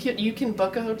mean, you can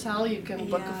book a hotel, you can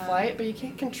book a Yeah. flight, but you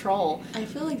can't control. I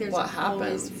feel like there's What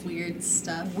always happens? weird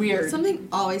stuff. Weird. Something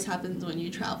always happens when you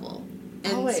travel.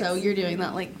 And Always. so you're doing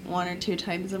that like 1 or 2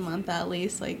 times a month at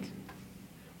least. Like,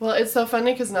 Well, it's so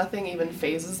funny because nothing even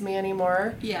phases me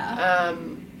anymore. yeah.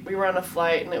 We were on a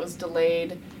flight and it was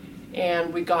delayed,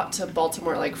 and we got to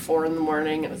Baltimore at like 4 in the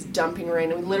morning. It was dumping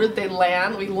rain, and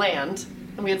we land,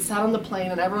 and we had sat on the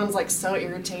plane, and everyone's like so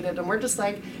irritated, and we're just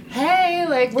like, hey,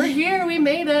 like, we're here, we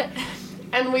made it.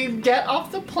 And we get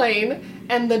off the plane,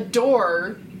 and the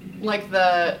door, like,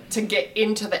 to get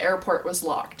into the airport was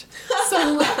locked.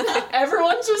 So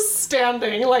everyone's just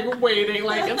standing, like, waiting,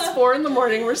 like, it's 4 in the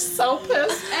morning, we're so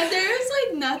pissed. And there's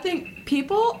like nothing.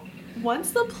 People,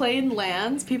 once the plane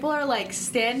lands, people are like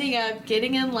standing up,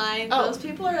 getting in line. Oh. Those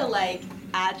people are like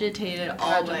agitated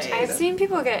all Agitated. day. I've seen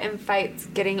people get in fights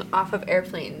getting off of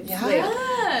airplanes. Yeah. Like,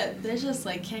 Yeah, they're just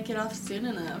like can't get off soon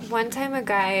enough. one time a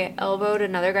guy elbowed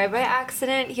another guy by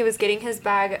accident. He was getting his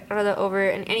bag out of the over,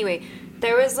 and anyway,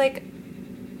 there was like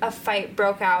a fight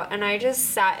broke out, and I just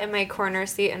sat in my corner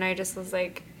seat, and I just was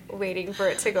like waiting for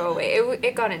it to go away.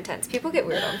 It got intense. People get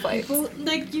weird on flights. People,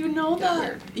 like, you know Got that,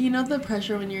 weird. you know the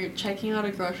pressure when you're checking out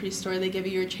a grocery store, they give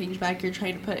you your change back, you're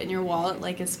trying to put it in your wallet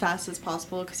like as fast as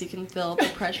possible because you can feel the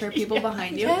pressure of people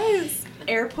behind you. Yes.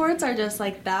 Airports are just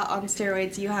like that on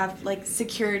steroids. You have like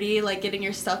security, like getting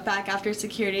your stuff back after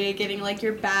security, getting like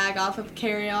your bag off of the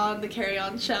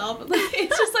carry-on shelf. Like,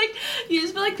 it's just like, you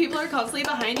just feel like people are constantly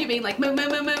behind you being like, move,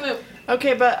 move, move, move, move.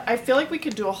 Okay, but I feel like we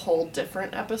could do a whole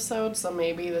different episode, so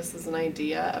maybe this is an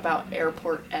idea about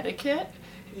airport etiquette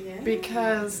Yeah.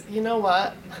 Because you know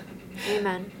what?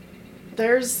 Amen.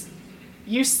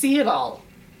 You see it all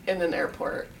in an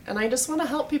airport. And I just want to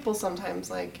help people sometimes.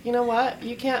 Like, you know what?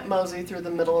 You can't mosey through the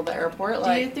middle of the airport.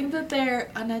 Do you think that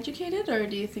they're uneducated, or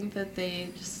do you think that they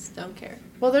just don't care?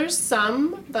 Well, there's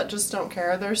some that just don't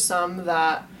care. There's some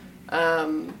that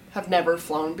have never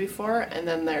flown before, and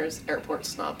then there's airport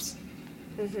snobs.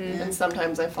 Mm-hmm. And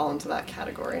sometimes I fall into that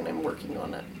category, and I'm working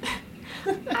on it.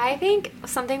 I think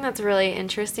something that's really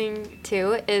interesting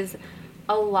too is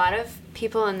a lot of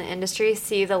people in the industry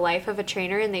see the life of a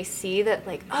trainer and they see that,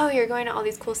 like, oh, you're going to all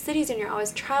these cool cities and you're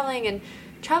always traveling, and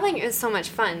traveling is so much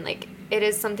fun. Like, it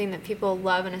is something that people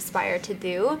love and aspire to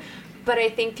do. But I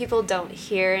think people don't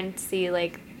hear and see,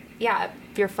 like, yeah,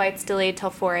 your flight's delayed till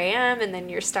 4 a.m. and then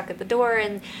you're stuck at the door.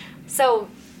 And so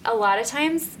a lot of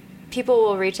times people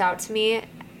will reach out to me,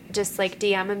 just like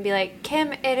DM and be like,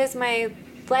 Kim, it is my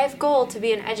life goal to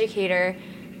be an educator.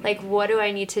 Like, what do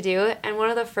I need to do? And one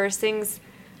of the first things,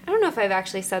 I don't know if I've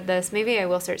actually said this, maybe I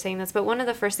will start saying this, but one of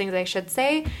the first things I should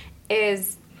say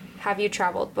is, have you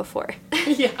traveled before?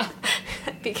 Yeah.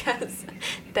 Because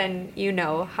then you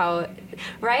know how,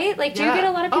 right? Like, do you Yeah. get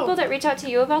a lot of people Oh. that reach out to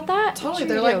you about that? Totally. Sure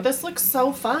They're you like, do. this looks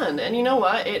so fun. And you know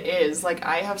what? It is. Like,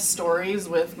 I have stories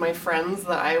with my friends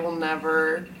that I will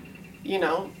never,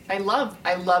 I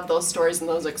love those stories and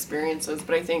those experiences.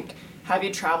 But I think, have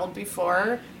you traveled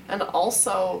before? And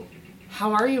also,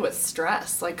 how are you with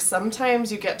stress? Like,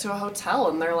 sometimes you get to a hotel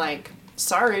and they're like,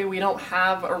 sorry, we don't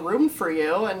have a room for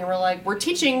you. And we're like, we're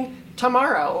teaching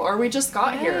tomorrow, or we just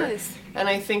got here. Yes. And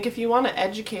I think if you want to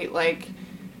educate, like,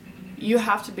 you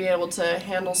have to be able to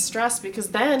handle stress, because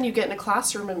then you get in a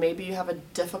classroom and maybe you have a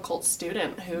difficult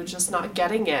student who's just not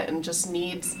getting it and just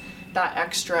needs that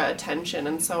extra attention.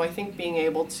 And so I think being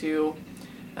able to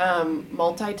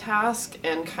multitask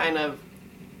and kind of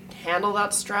handle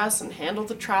that stress and handle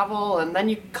the travel, and then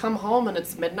you come home and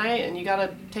it's midnight and you got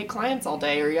to take clients all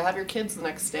day, or you have your kids the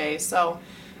next day. So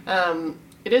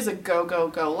it is a go, go,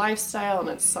 go lifestyle, and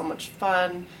it's so much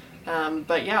fun.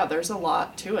 But yeah, there's a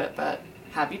lot to it. But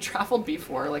have you traveled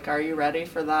before? Like, are you ready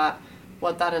for that,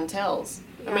 what that entails?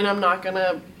 I mean, I'm not going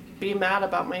to be mad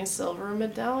about my silver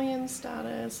medallion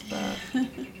status, but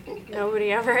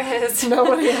Nobody ever is.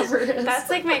 nobody ever is. That's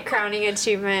like my crowning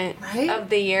achievement Right? of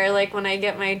the year. Like, when I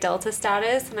get my Delta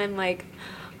status and I'm like,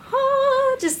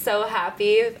 oh, just so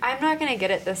happy. I'm not going to get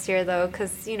it this year though,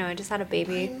 because, I just had a I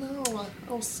baby. know.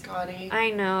 Oh, Scotty.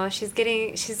 I know. She's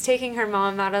taking her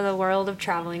mom out of the world of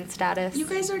traveling status. You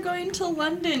guys are going to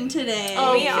London today.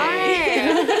 Oh, We okay.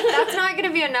 are. That's not going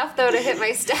to be enough though to hit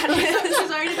my status. She's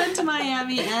already been to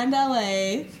Miami and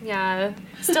LA. Yeah.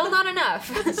 Still not enough.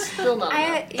 Still not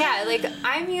enough. Yeah, like,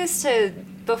 I'm used to,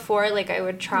 before, like, I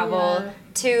would travel Yeah.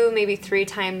 2, maybe 3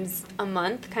 times a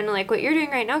month, kind of like what you're doing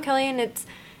right now, Kelly, and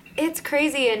it's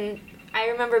crazy. And I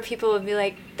remember people would be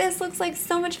like, this looks like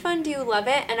so much fun, do you love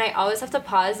it? And I always have to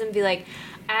pause and be like,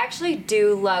 I actually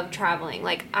do love traveling,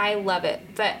 like, I love it,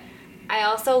 but I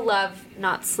also love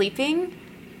not sleeping.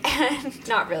 And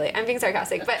not really, I'm being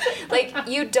sarcastic, but like,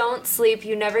 you don't sleep,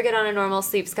 you never get on a normal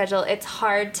sleep schedule. It's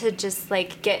hard to just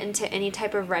like get into any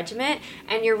type of regiment.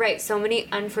 And you're right, so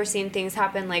many unforeseen things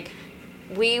happen. Like,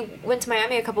 we went to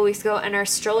Miami a couple weeks ago and our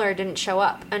stroller didn't show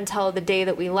up until the day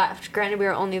that we left. Granted, we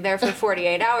were only there for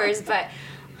 48 hours, but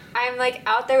I'm like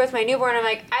out there with my newborn. I'm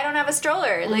like, I don't have a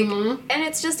stroller. Like, and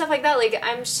it's just stuff like that. Like,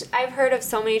 I've heard of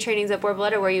so many trainings at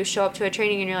Borboleta where you show up to a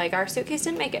training and you're like, our suitcase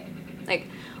didn't make it. Like,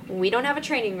 we don't have a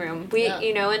training room. Yeah.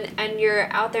 And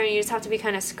you're out there and you just have to be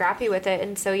kind of scrappy with it.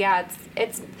 And so, yeah,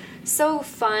 it's so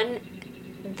fun.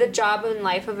 The job and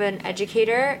life of an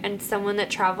educator and someone that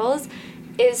travels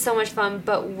is so much fun,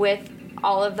 but with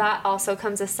all of that also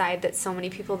comes a side that so many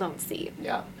people don't see.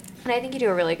 Yeah. And I think you do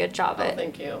a really good job Oh, at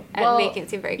thank you. making it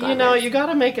seem very glamorous. You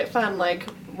gotta make it fun. Like,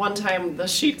 one time the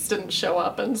sheets didn't show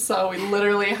up, and so we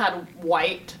literally had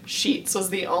white sheets was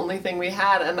the only thing we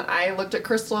had. And I looked at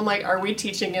Crystal, I'm like, are we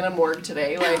teaching in a morgue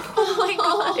today? Like, Oh my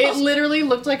god. it literally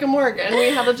looked like a morgue, and we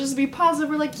had to just be positive.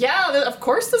 We're like, yeah, of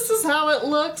course this is how it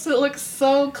looks. It looks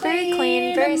so Very clean.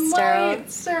 clean, very and sterile.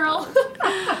 white, sterile.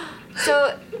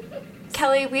 So,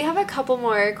 Kelly, we have a couple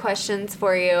more questions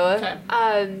for you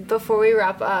before we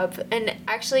wrap up. And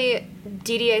actually,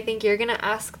 Dee Dee, I think you're going to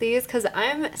ask these because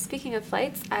speaking of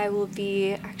flights, I will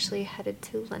be actually headed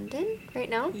to London right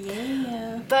now.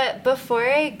 Yeah. But before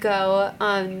I go,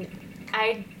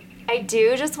 I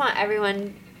do just want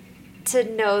everyone to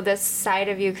know this side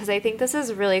of you because I think this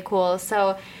is really cool.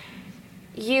 So,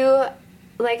 you,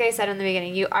 like I said in the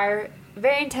beginning, you are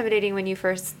very intimidating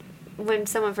when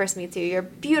someone first meets you. You're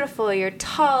beautiful, you're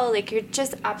tall, like, you're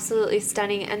just absolutely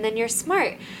stunning, and then you're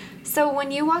smart. So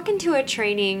when you walk into a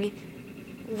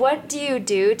training, what do you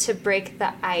do to break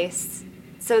the ice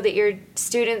so that your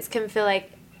students can feel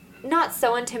like not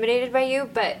so intimidated by you,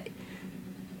 but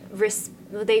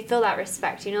they feel that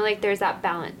respect, you know, like there's that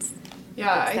balance.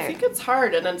 Yeah, I think it's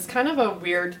hard, and it's kind of a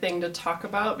weird thing to talk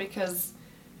about because,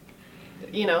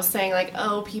 you know, saying like,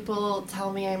 oh, people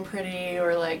tell me I'm pretty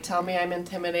or like tell me I'm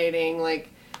intimidating, like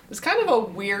it's kind of a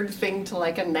weird thing to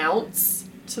like announce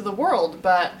to the world,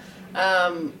 but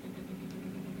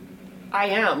I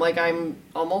am, like, I'm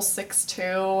almost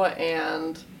 6'2",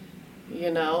 and, you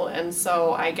know, and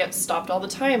so I get stopped all the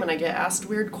time, and I get asked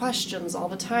weird questions all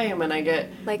the time, and I get...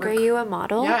 Like, are you a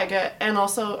model? Yeah, and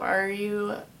also, do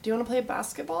you want to play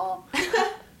basketball?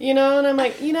 You know, and I'm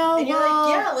like, you know, and you're like,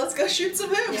 yeah, let's go shoot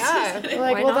some hoops. Yeah.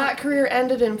 Like, well, that career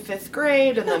ended in 5th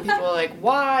grade, and then people are like,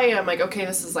 why? I'm like, okay,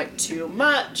 this is, like, too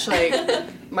much, like,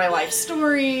 my life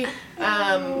story.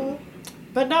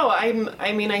 But no,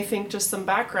 I think just some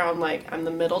background, like, I'm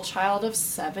the middle child of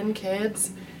 7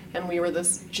 kids, and we were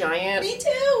this giant... Me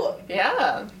too!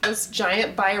 Yeah, this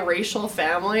giant biracial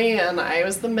family, and I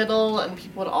was the middle, and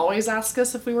people would always ask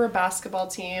us if we were a basketball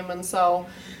team, and so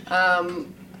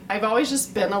I've always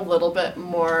just been a little bit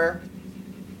more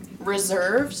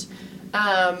reserved,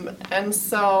 and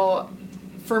so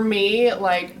for me,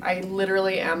 like, I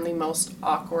literally am the most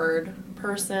awkward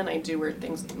person. I do weird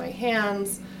things with my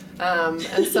hands.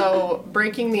 And so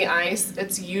breaking the ice,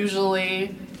 it's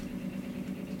usually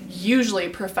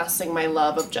professing my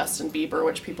love of Justin Bieber,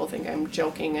 which people think I'm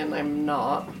joking, and I'm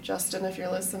not. Justin, if you're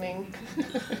listening.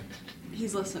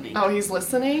 He's listening. Oh, he's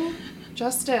listening?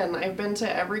 Justin, I've been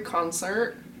to every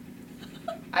concert.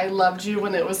 I loved you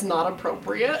when it was not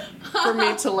appropriate for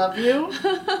me to love you.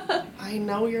 I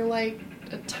know you're like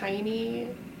a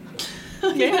tiny...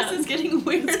 Okay, this is getting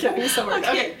weird. It's getting so weird.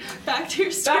 Okay, back to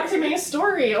your story. Back to my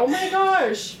story. Oh my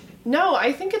gosh. No,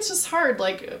 I think it's just hard.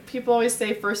 Like, people always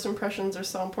say first impressions are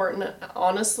so important.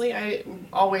 Honestly, I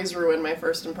always ruin my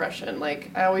first impression.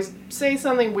 Like, I always say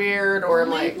something weird, or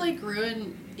I'm like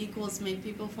ruin equals make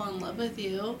people fall in love with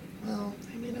you. Well,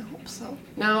 I mean, I hope so.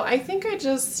 No, I think I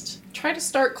just try to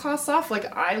start class off.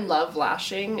 Like, I love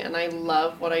lashing, and I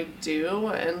love what I do,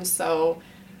 and so...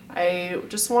 I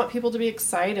just want people to be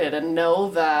excited and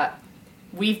know that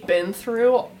we've been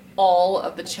through all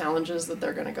of the challenges that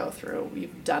they're going to go through.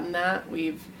 We've done that.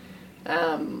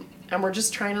 And we're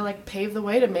just trying to like pave the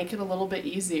way to make it a little bit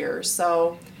easier.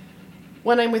 So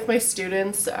when I'm with my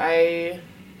students, I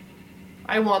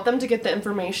want them to get the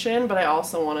information, but I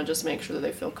also want to just make sure that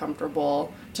they feel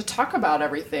comfortable to talk about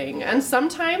everything. And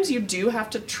sometimes you do have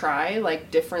to try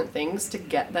like different things to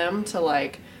get them to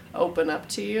like open up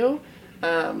to you.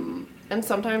 And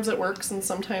sometimes it works and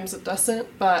sometimes it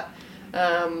doesn't, but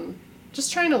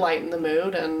just trying to lighten the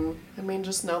mood, and I mean,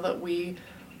 just know that we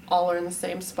all are in the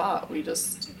same spot. We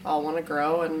just all want to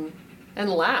grow and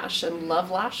lash and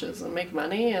love lashes and make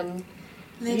money and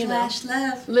live, lash,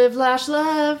 love. Live, lash,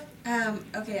 love.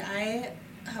 Okay, I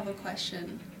have a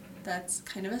question that's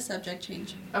kind of a subject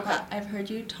change. Okay. I've heard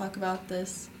you talk about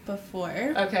this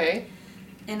before. Okay.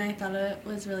 And I thought it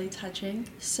was really touching.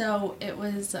 So it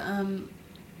was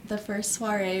the first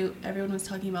soiree, everyone was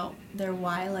talking about their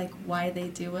why, like why they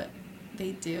do what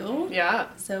they do. Yeah.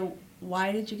 So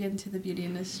why did you get into the beauty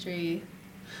industry?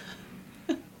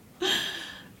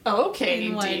 Okay,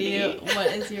 and what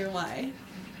is your why?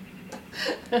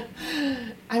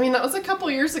 I mean, that was a couple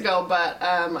years ago, but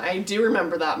I do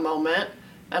remember that moment,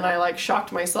 and I like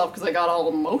shocked myself because I got all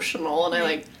emotional, and I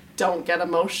like don't get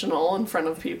emotional in front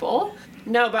of people.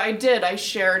 No, but I did. I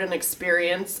shared an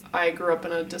experience. I grew up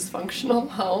in a dysfunctional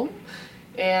home,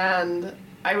 and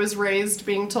I was raised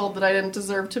being told that I didn't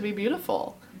deserve to be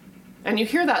beautiful. And you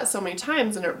hear that so many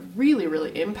times, and it really,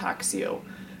 really impacts you.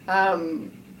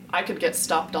 I could get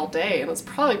stopped all day, and it's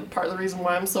probably part of the reason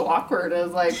why I'm so awkward,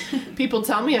 is like, people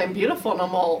tell me I'm beautiful, and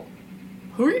I'm all,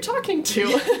 who are you talking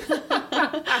to?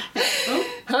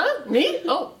 Huh? Me?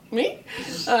 Oh, me?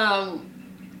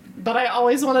 But I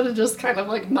always wanted to just kind of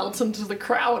like melt into the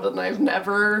crowd, and I've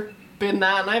never been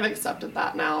that, and I've accepted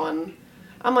that now, and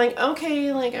I'm like,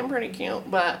 okay, like I'm pretty cute,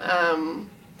 but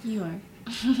you are.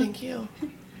 Thank you.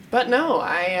 But no,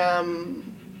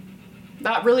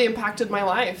 that really impacted my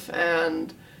life,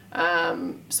 and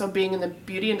so being in the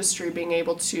beauty industry, being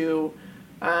able to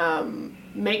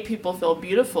make people feel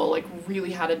beautiful, like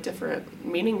really had a different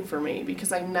meaning for me,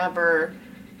 because I never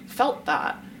felt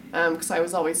that. Because I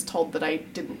was always told that I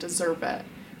didn't deserve it.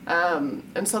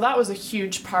 And so that was a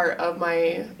huge part of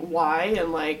my why,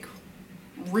 and like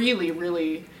really,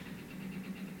 really,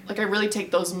 like I really take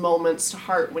those moments to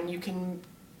heart when you can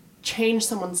change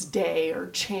someone's day or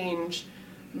change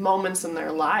moments in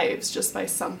their lives just by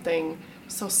something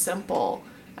so simple.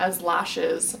 as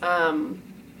lashes,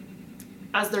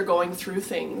 as they're going through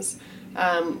things.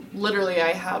 Literally,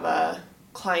 I have a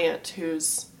client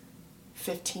who's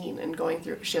 15 and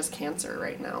she has cancer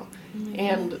right now. Mm-hmm.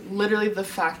 And literally the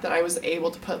fact that I was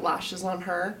able to put lashes on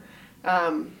her,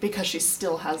 because she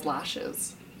still has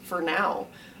lashes for now.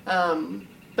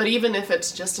 But even if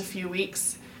it's just a few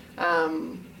weeks, her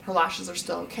lashes are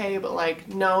still okay, but like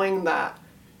knowing that,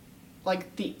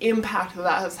 like the impact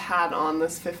that has had on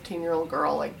this 15-year-old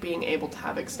girl, like being able to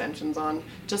have extensions on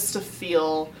just to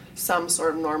feel some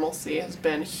sort of normalcy has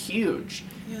been huge,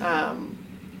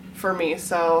 for me.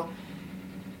 So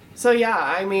yeah,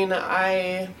 I mean,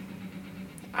 I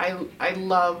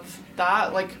love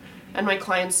that, like, and my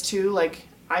clients too, like,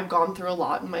 I've gone through a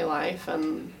lot in my life,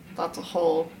 and that's a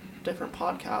whole different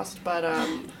podcast, but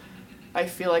I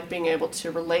feel like being able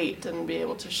to relate and be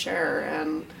able to share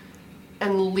and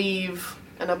leave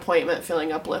an appointment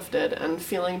feeling uplifted and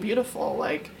feeling beautiful,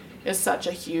 like, is such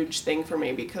a huge thing for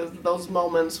me, because those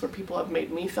moments where people have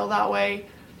made me feel that way,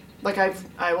 like,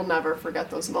 I will never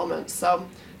forget those moments. So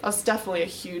that's definitely a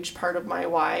huge part of my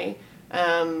why.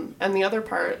 And the other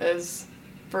part is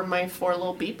for my 4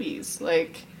 little BBs,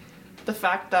 like, the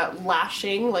fact that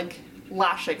lashing, like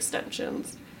lash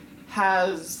extensions,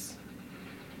 has,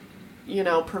 you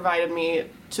know, provided me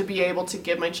to be able to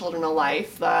give my children a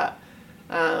life that,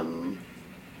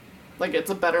 like, it's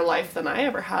a better life than I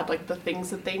ever had, like the things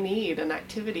that they need and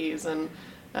activities, and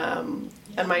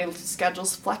my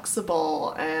schedule's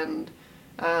flexible, and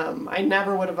I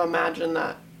never would have imagined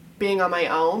that being on my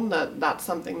own, that's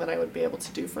something that I would be able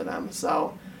to do for them.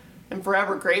 So I'm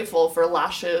forever grateful for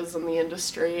lashes and the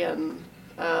industry and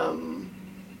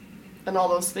all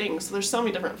those things. So there's so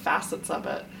many different facets of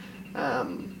it.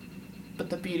 But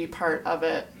the beauty part of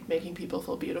it, making people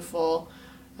feel beautiful,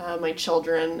 my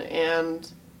children,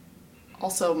 and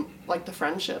also like the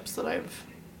friendships that I've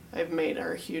made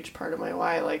are a huge part of my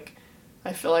why. Like,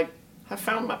 I feel like I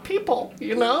found my people,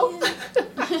 you know?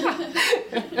 I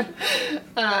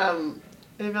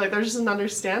feel like there's just an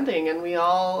understanding, and we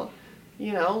all,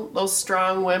 you know, those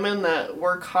strong women that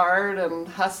work hard and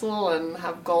hustle and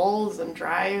have goals and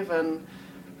drive, and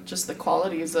just the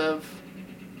qualities of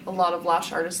a lot of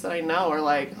lash artists that I know are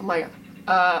like, I'm like,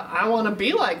 I want to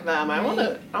be like them. Right.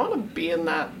 I want to be in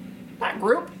that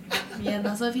group. Yeah,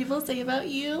 that's what people say about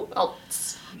you. Oh.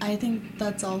 I think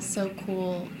that's all so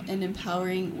cool and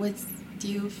empowering. Do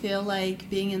you feel like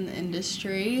being in the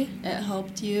industry, it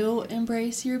helped you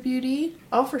embrace your beauty?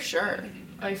 Oh, for sure.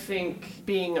 I think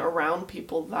being around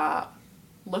people that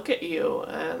look at you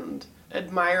and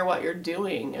admire what you're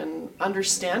doing and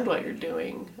understand what you're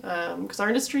doing. Because our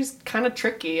industry's kind of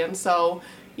tricky, and so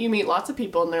you meet lots of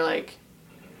people and they're like,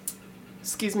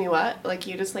 excuse me, what? Like,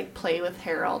 you just like play with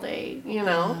hair all day, you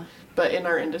know? Yeah. But in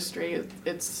our industry,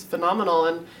 it's phenomenal.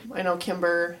 And I know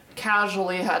Kimber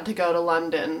casually had to go to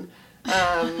London.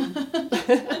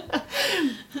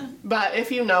 But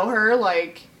if you know her,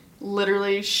 like,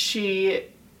 literally she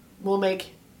will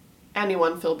make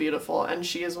anyone feel beautiful, and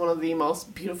she is one of the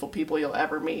most beautiful people you'll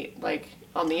ever meet. Like,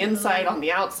 on the inside, on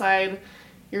the outside,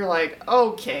 you're like,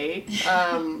 okay.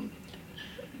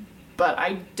 But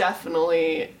I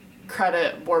definitely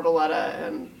credit Borboleta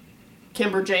and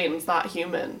Kimber James, that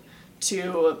human,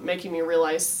 to making me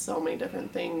realize so many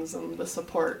different things, and the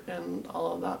support and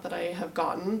all of that I have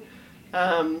gotten.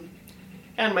 And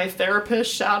my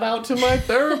therapist, shout out to my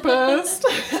therapist.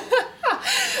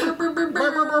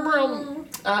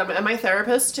 And my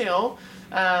therapist too.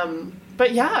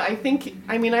 But yeah,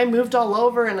 I moved all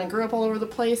over, and I grew up all over the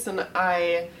place, and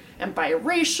I am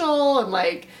biracial, and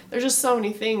like, there's just so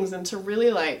many things, and to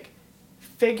really like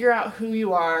figure out who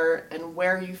you are and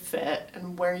where you fit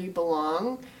and where you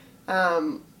belong,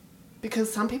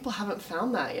 because some people haven't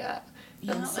found that yet.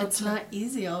 Yeah, so it's not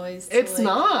easy always. It's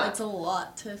not. It's a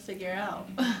lot to figure out.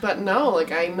 But no,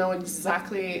 like, I know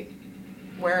exactly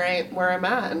where I'm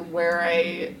at, and where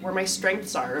my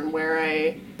strengths are, and where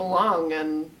I belong,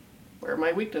 and where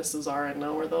my weaknesses are. I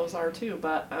know where those are too.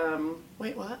 But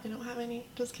wait, what? I don't have any.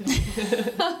 Just kidding.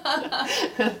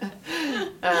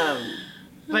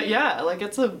 But yeah, like,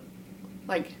 it's a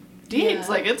deeds.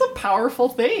 Like, it's a powerful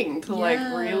thing to like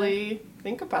really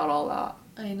think about all that.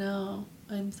 I know.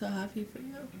 I'm so happy for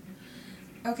you.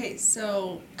 Okay,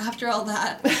 so after all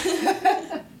that,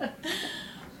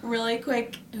 really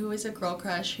quick, who is a girl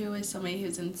crush? Who is somebody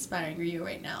who's inspiring you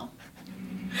right now?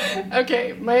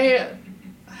 Okay,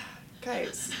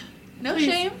 guys. No please,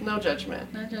 shame. No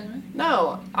judgment. No judgment.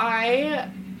 No,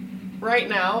 right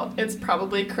now, it's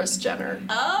probably Kris Jenner.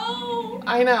 Oh!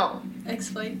 I know.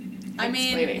 Explain. I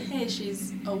mean, hey,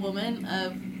 she's a woman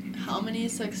of how many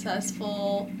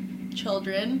successful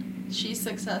children? she's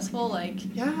successful.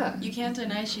 Like, Yeah. you can't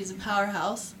deny she's a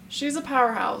powerhouse. She's a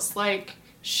powerhouse. Like,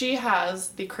 she has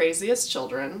the craziest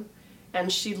children,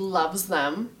 and she loves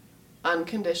them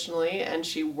unconditionally, and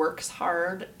she works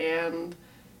hard, and,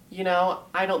 you know,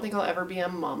 I don't think I'll ever be a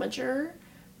momager,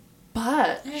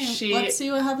 but Hey, let's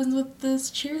see what happens with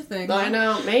this cheer thing. I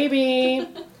know, maybe.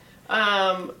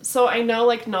 So I know,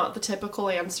 like, not the typical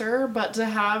answer, but to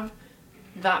have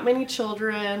that many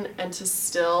children and to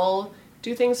still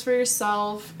do things for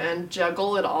yourself and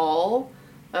juggle it all,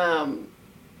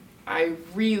 I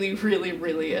really, really,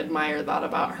 really admire that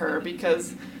about her,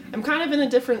 because I'm kind of in a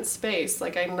different space.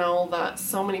 Like, I know that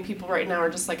so many people right now are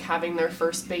just, like, having their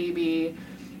first baby,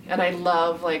 and I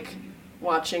love, like,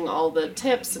 watching all the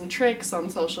tips and tricks on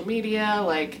social media.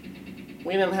 Like,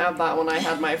 we didn't have that when I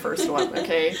had my first one,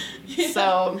 okay? Yeah.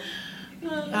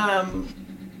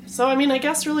 So I mean, I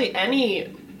guess really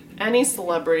any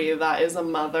celebrity that is a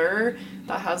mother,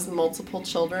 that has multiple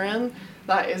children,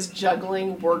 that is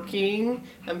juggling working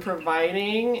and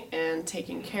providing and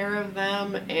taking care of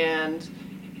them, and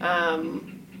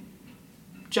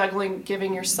juggling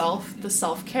giving yourself the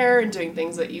self-care and doing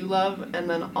things that you love, and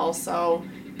then also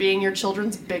being your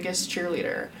children's biggest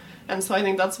cheerleader. And so I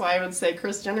think that's why I would say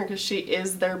Kris Jenner, because she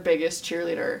is their biggest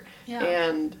cheerleader. Yeah.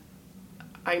 And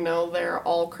I know they're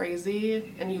all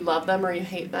crazy and you love them or you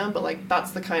hate them, but like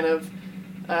that's the kind of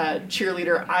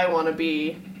cheerleader I want to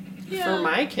be for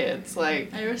my kids.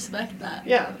 Like, I respect that.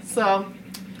 yeah, so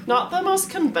not the most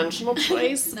conventional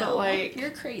choice, No, but like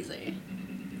you're crazy.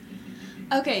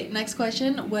 Okay, next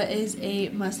question. What is a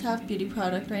must-have beauty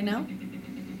product right now?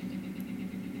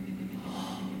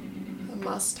 a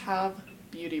must-have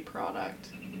beauty product.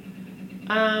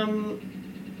 I don't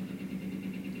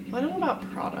know about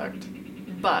product,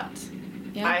 but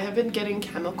Yeah. I have been getting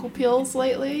chemical peels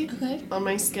lately Okay. on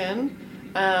my skin.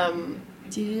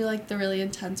 Do you like the really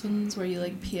intense ones where you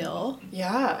like peel?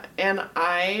 Yeah, and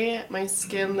my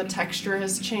skin, the texture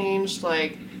has changed.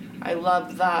 Like, I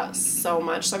love that so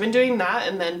much. So I've been doing that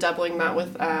and then doubling that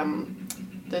with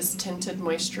this tinted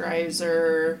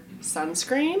moisturizer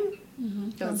sunscreen.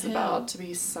 Because it's about to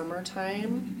be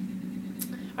summertime.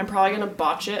 I'm probably going to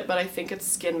botch it, but I think it's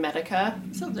Skin Medica.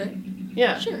 Sounds right.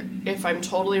 Yeah. Sure. If I'm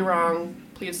totally wrong,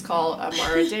 please call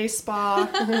Amara Day Spa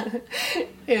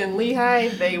in Lehigh.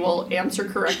 They will answer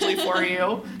correctly for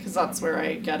you, because that's where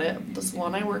I get it. The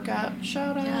salon I work at.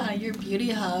 Shout out. Yeah, your beauty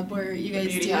hub where you guys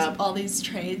Beauty do hub. all these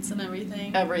trades and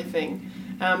everything. Everything.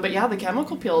 But yeah, the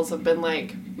chemical peels have been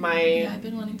like Yeah, I've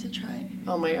been wanting to try.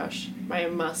 oh my gosh, my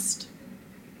must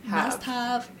have. Must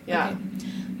have. Yeah. Okay.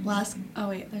 Last. Oh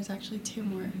wait, there's actually two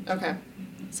more. Okay.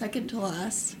 Second to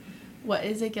last. What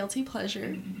is a guilty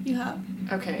pleasure you have?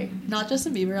 Okay. Not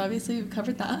Justin Bieber, obviously. We've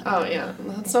covered that. Oh yeah,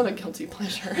 that's not a guilty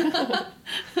pleasure.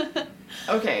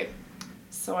 Okay,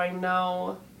 so I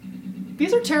know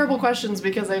these are terrible questions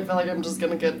because I feel like I'm just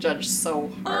gonna get judged so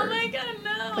hard. Oh my god,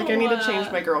 no! Like, I need to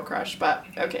change my girl crush, but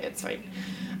okay, it's fine.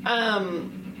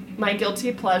 My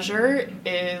guilty pleasure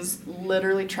is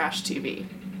literally trash TV.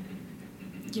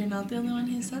 You're not the only one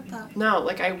who said that. No,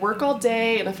 like, I work all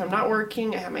day, and if I'm not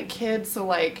working, I have my kids, so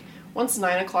like, once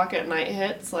 9 o'clock at night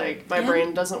hits, like, my And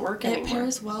brain doesn't work It anymore.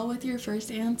 pairs well with your first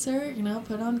answer. You know,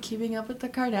 put on Keeping Up with the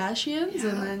Kardashians, Yeah.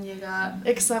 and then you got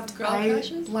Except Girl I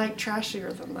crushes? like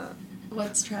trashier than that.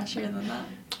 what's trashier than that?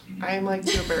 I'm like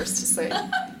too embarrassed to say.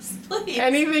 Please.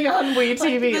 Anything on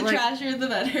WeTV. The Like, trashier, the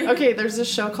better. okay, there's a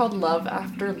show called Love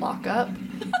After Lockup,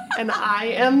 and I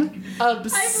am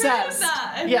obsessed. I've heard of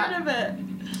that. I've Yeah. heard of it.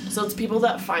 So it's people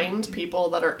that find people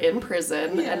that are in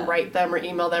prison Yeah. and write them or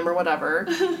email them or whatever,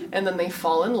 and then they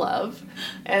fall in love,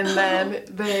 and then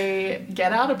they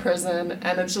get out of prison,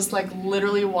 and it's just like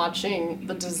literally watching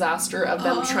the disaster of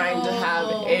them trying to have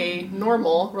a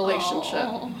normal relationship.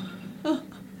 Oh.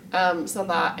 So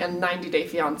that and 90 Day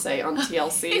Fiancé on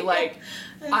TLC, like,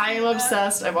 I am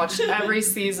obsessed. I've watched every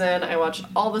season. I watched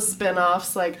all the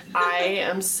spin-offs. Like, I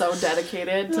am so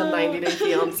dedicated to 90 Day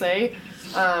Fiancé.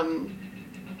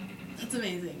 That's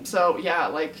amazing. So yeah,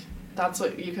 like, that's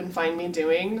what you can find me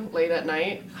doing late at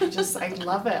night. I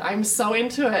love it. I'm so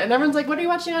into it. And everyone's like, what are you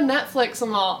watching on Netflix?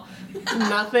 And all,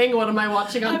 nothing. What am I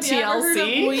watching on Have TLC? you ever heard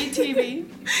of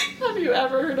WeTV? Have you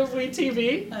ever heard of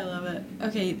WeTV? I love it.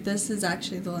 Okay, this is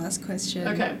actually the last question.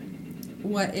 Okay.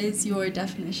 What is your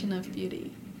definition of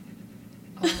beauty?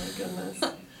 Oh my goodness.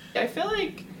 I feel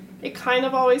like it kind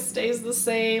of always stays the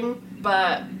same,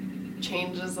 but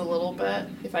changes a little bit.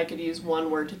 If I could use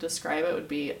one word to describe it, it would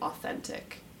be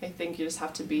authentic. I think you just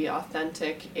have to be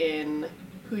authentic in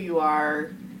who you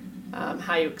are,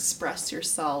 how you express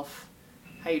yourself,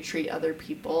 how you treat other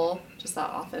people. Just that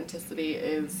authenticity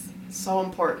is so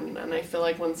important. And I feel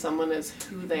like when someone is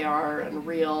who they are and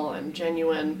real and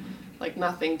genuine, like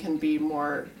nothing can be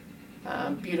more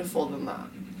beautiful than that.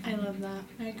 I love that.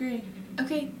 I agree.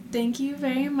 Okay, thank you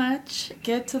very much.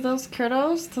 Get to those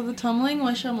kiddos, to the tumbling.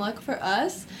 Wish them luck for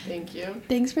us. Thank you.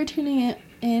 Thanks for tuning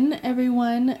in,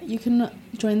 everyone. You can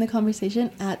join the conversation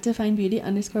at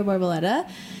definebeauty_Barboletta.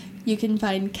 You can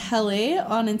find Kelly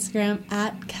on Instagram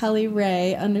at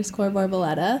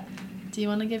KellyRay_Barboletta. Do you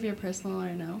want to give your personal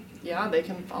or no? Yeah, they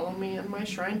can follow me in my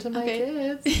shrine to my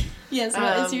kids. Yes,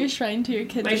 what is your shrine to your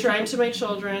kids? My shrine to my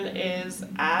children is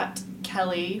at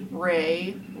Kelly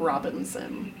Ray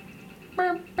Robinson.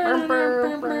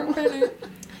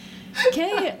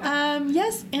 Okay,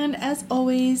 yes, and as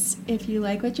always, if you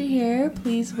like what you hear,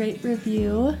 please rate,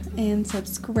 review, and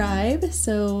subscribe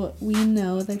so we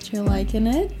know that you're liking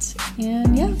it.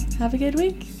 And yeah, have a good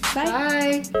week.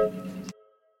 Bye. Bye.